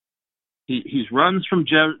 He runs from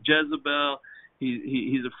Jezebel.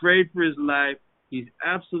 He's afraid for his life. He's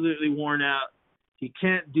absolutely worn out. He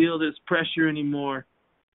can't deal this pressure anymore.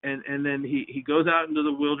 And then he goes out into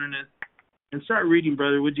the wilderness. And start reading,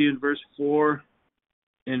 brother, would you, in verse 4,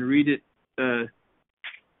 and read it through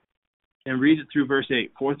verse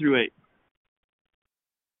 8, 4 through 8.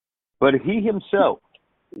 But he himself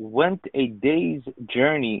went a day's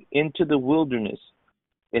journey into the wilderness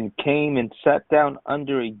and came and sat down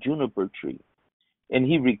under a juniper tree. And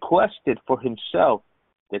he requested for himself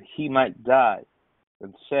that he might die,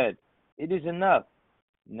 and said, It is enough.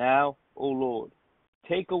 Now, O Lord,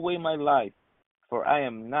 take away my life, for I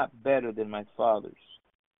am not better than my fathers.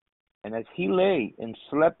 And as he lay and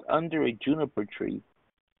slept under a juniper tree,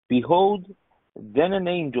 behold, then an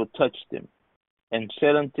angel touched him, and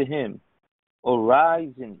said unto him,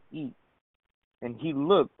 Arise and eat. And he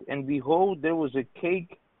looked, and behold, there was a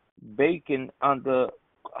cake baking on the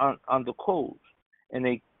coals, and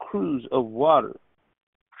a cruse of water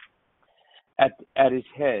at his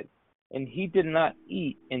head. And he did not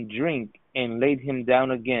eat and drink, and laid him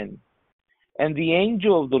down again. And the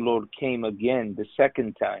angel of the Lord came again the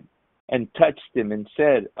second time, and touched him, and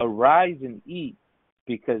said, Arise and eat,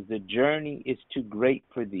 because the journey is too great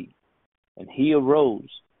for thee. And he arose,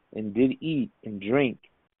 and did eat and drink,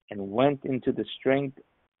 and went in the strength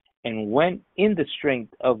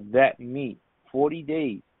of that meat 40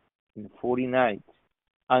 days and 40 nights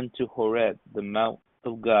unto Horeb, the mount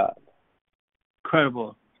of God.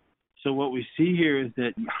 Incredible. So what we see here is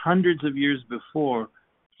that hundreds of years before,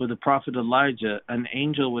 for the prophet Elijah, an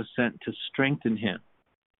angel was sent to strengthen him.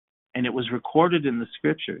 And it was recorded in the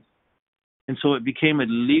scriptures. And so it became a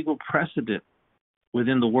legal precedent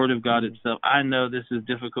within the Word of God itself. I know this is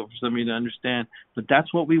difficult for some of you to understand, but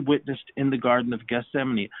that's what we witnessed in the Garden of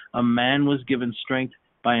Gethsemane. A man was given strength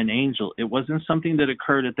by an angel. It wasn't something that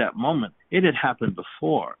occurred at that moment. It had happened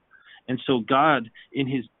before. And so God, in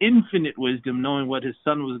his infinite wisdom, knowing what his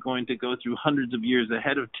son was going to go through hundreds of years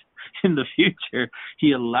ahead of in the future,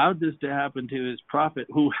 he allowed this to happen to his prophet,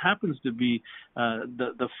 who happens to be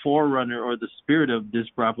the forerunner, or the spirit of this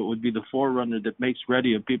prophet would be the forerunner that makes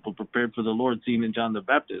ready a people prepared for the Lord, seen in John the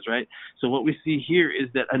Baptist, right? So what we see here is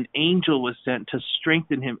that an angel was sent to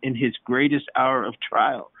strengthen him in his greatest hour of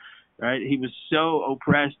trial, right? He was so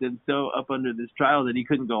oppressed and so up under this trial that he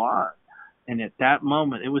couldn't go on. And at that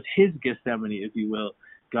moment, it was his Gethsemane, if you will.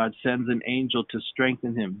 God sends an angel to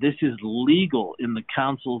strengthen him. This is legal in the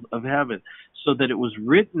councils of heaven, so that it was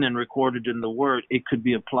written and recorded in the Word. It could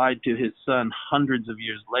be applied to his son hundreds of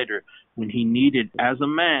years later, when he needed, as a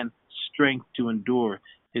man, strength to endure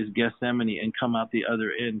his Gethsemane and come out the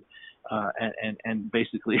other end and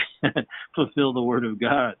basically fulfill the Word of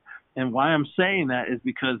God. And why I'm saying that is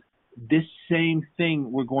because this same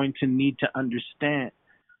thing we're going to need to understand.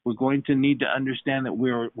 We're going to need to understand that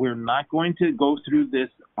we're not going to go through this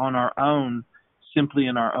on our own, simply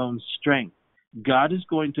in our own strength. God is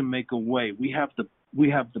going to make a way. We have the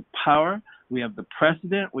power, we have the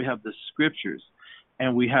precedent, we have the scriptures,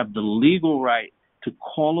 and we have the legal right to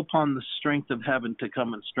call upon the strength of heaven to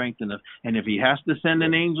come and strengthen us. And if he has to send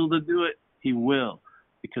an angel to do it, he will,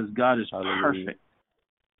 because God is perfect.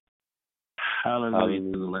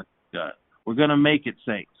 Hallelujah to the Lamb of God. We're going to make it,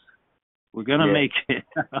 saints. We're going to make it.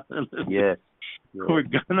 Yes. We're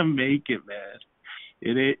going to make it, man.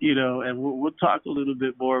 It, and we'll talk a little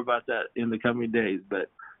bit more about that in the coming days. But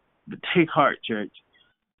take heart, church,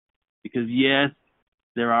 because yes,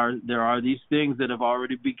 there are these things that have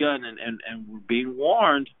already begun, and we're being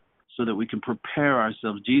warned so that we can prepare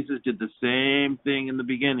ourselves. Jesus did the same thing in the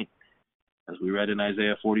beginning, as we read in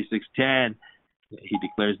Isaiah 46:10. He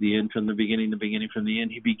declares the end from the beginning from the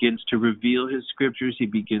end. He begins to reveal his scriptures. He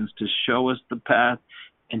begins to show us the path,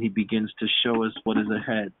 and he begins to show us what is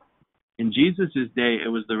ahead. In Jesus' day,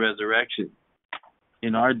 it was the resurrection.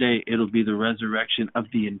 In our day, it'll be the resurrection of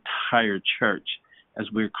the entire church. As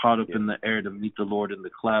we're caught up in the air to meet the Lord in the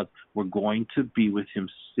clouds, we're going to be with him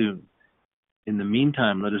soon. In the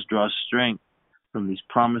meantime, let us draw strength from these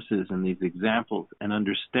promises and these examples, and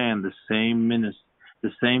understand the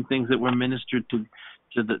same things that were ministered to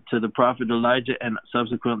the prophet Elijah, and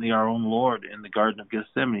subsequently our own Lord in the Garden of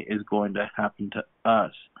Gethsemane, is going to happen to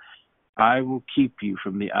us. I will keep you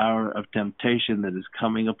from the hour of temptation that is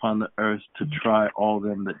coming upon the earth to try all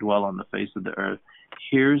them that dwell on the face of the earth.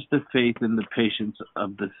 Here's the faith and the patience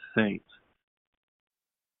of the saints.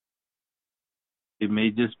 It may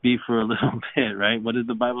just be for a little bit, right? What does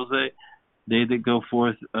the Bible say? They that go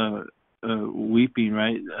forth weeping,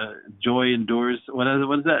 right? Joy endures. What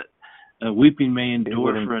is that? Weeping may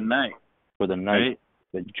endure for a night. For the night, right?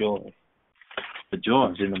 But joy. The joy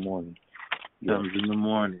comes in the morning. Comes in the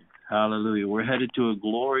morning. Hallelujah. We're headed to a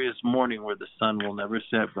glorious morning where the sun will never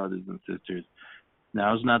set, brothers and sisters.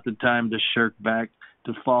 Now's not the time to shirk back,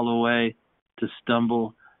 to fall away, to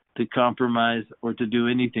stumble, to compromise, or to do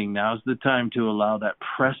anything. Now's the time to allow that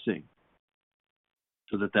pressing,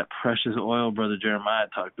 so that precious oil Brother Jeremiah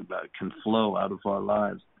talked about can flow out of our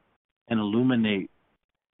lives and illuminate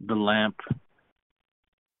the lamp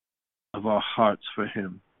of our hearts for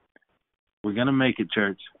him. We're going to make it,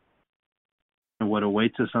 church. And what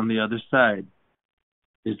awaits us on the other side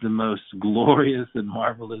is the most glorious and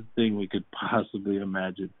marvelous thing we could possibly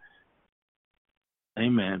imagine.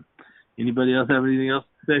 Amen. Anybody else have anything else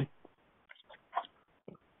to say?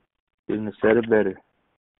 Couldn't have said it better.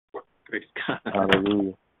 Praise God.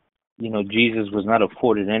 Hallelujah. Jesus was not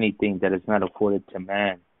afforded anything that is not afforded to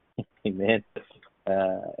man. Amen.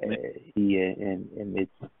 And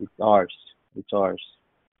it's ours. It's ours.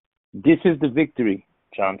 This is the victory,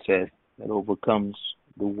 John says, that overcomes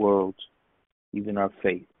the world, even our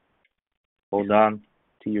faith. Hold on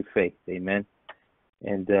to your faith. Amen.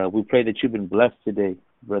 And we pray that you've been blessed today,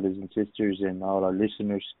 brothers and sisters, and all our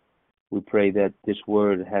listeners. We pray that this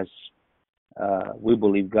word has, we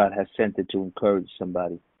believe God has sent it to encourage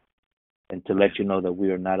somebody and to let you know that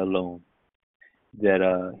we are not alone,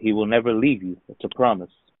 that he will never leave you. It's a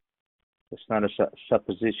promise. It's not a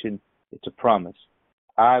supposition. It's a promise.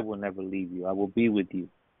 I will never leave you. I will be with you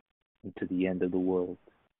unto the end of the world.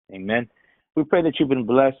 Amen. We pray that you've been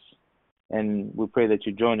blessed, and we pray that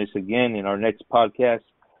you join us again in our next podcast.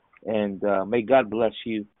 And may God bless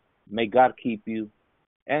you. May God keep you.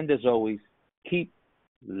 And as always, keep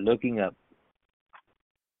looking up.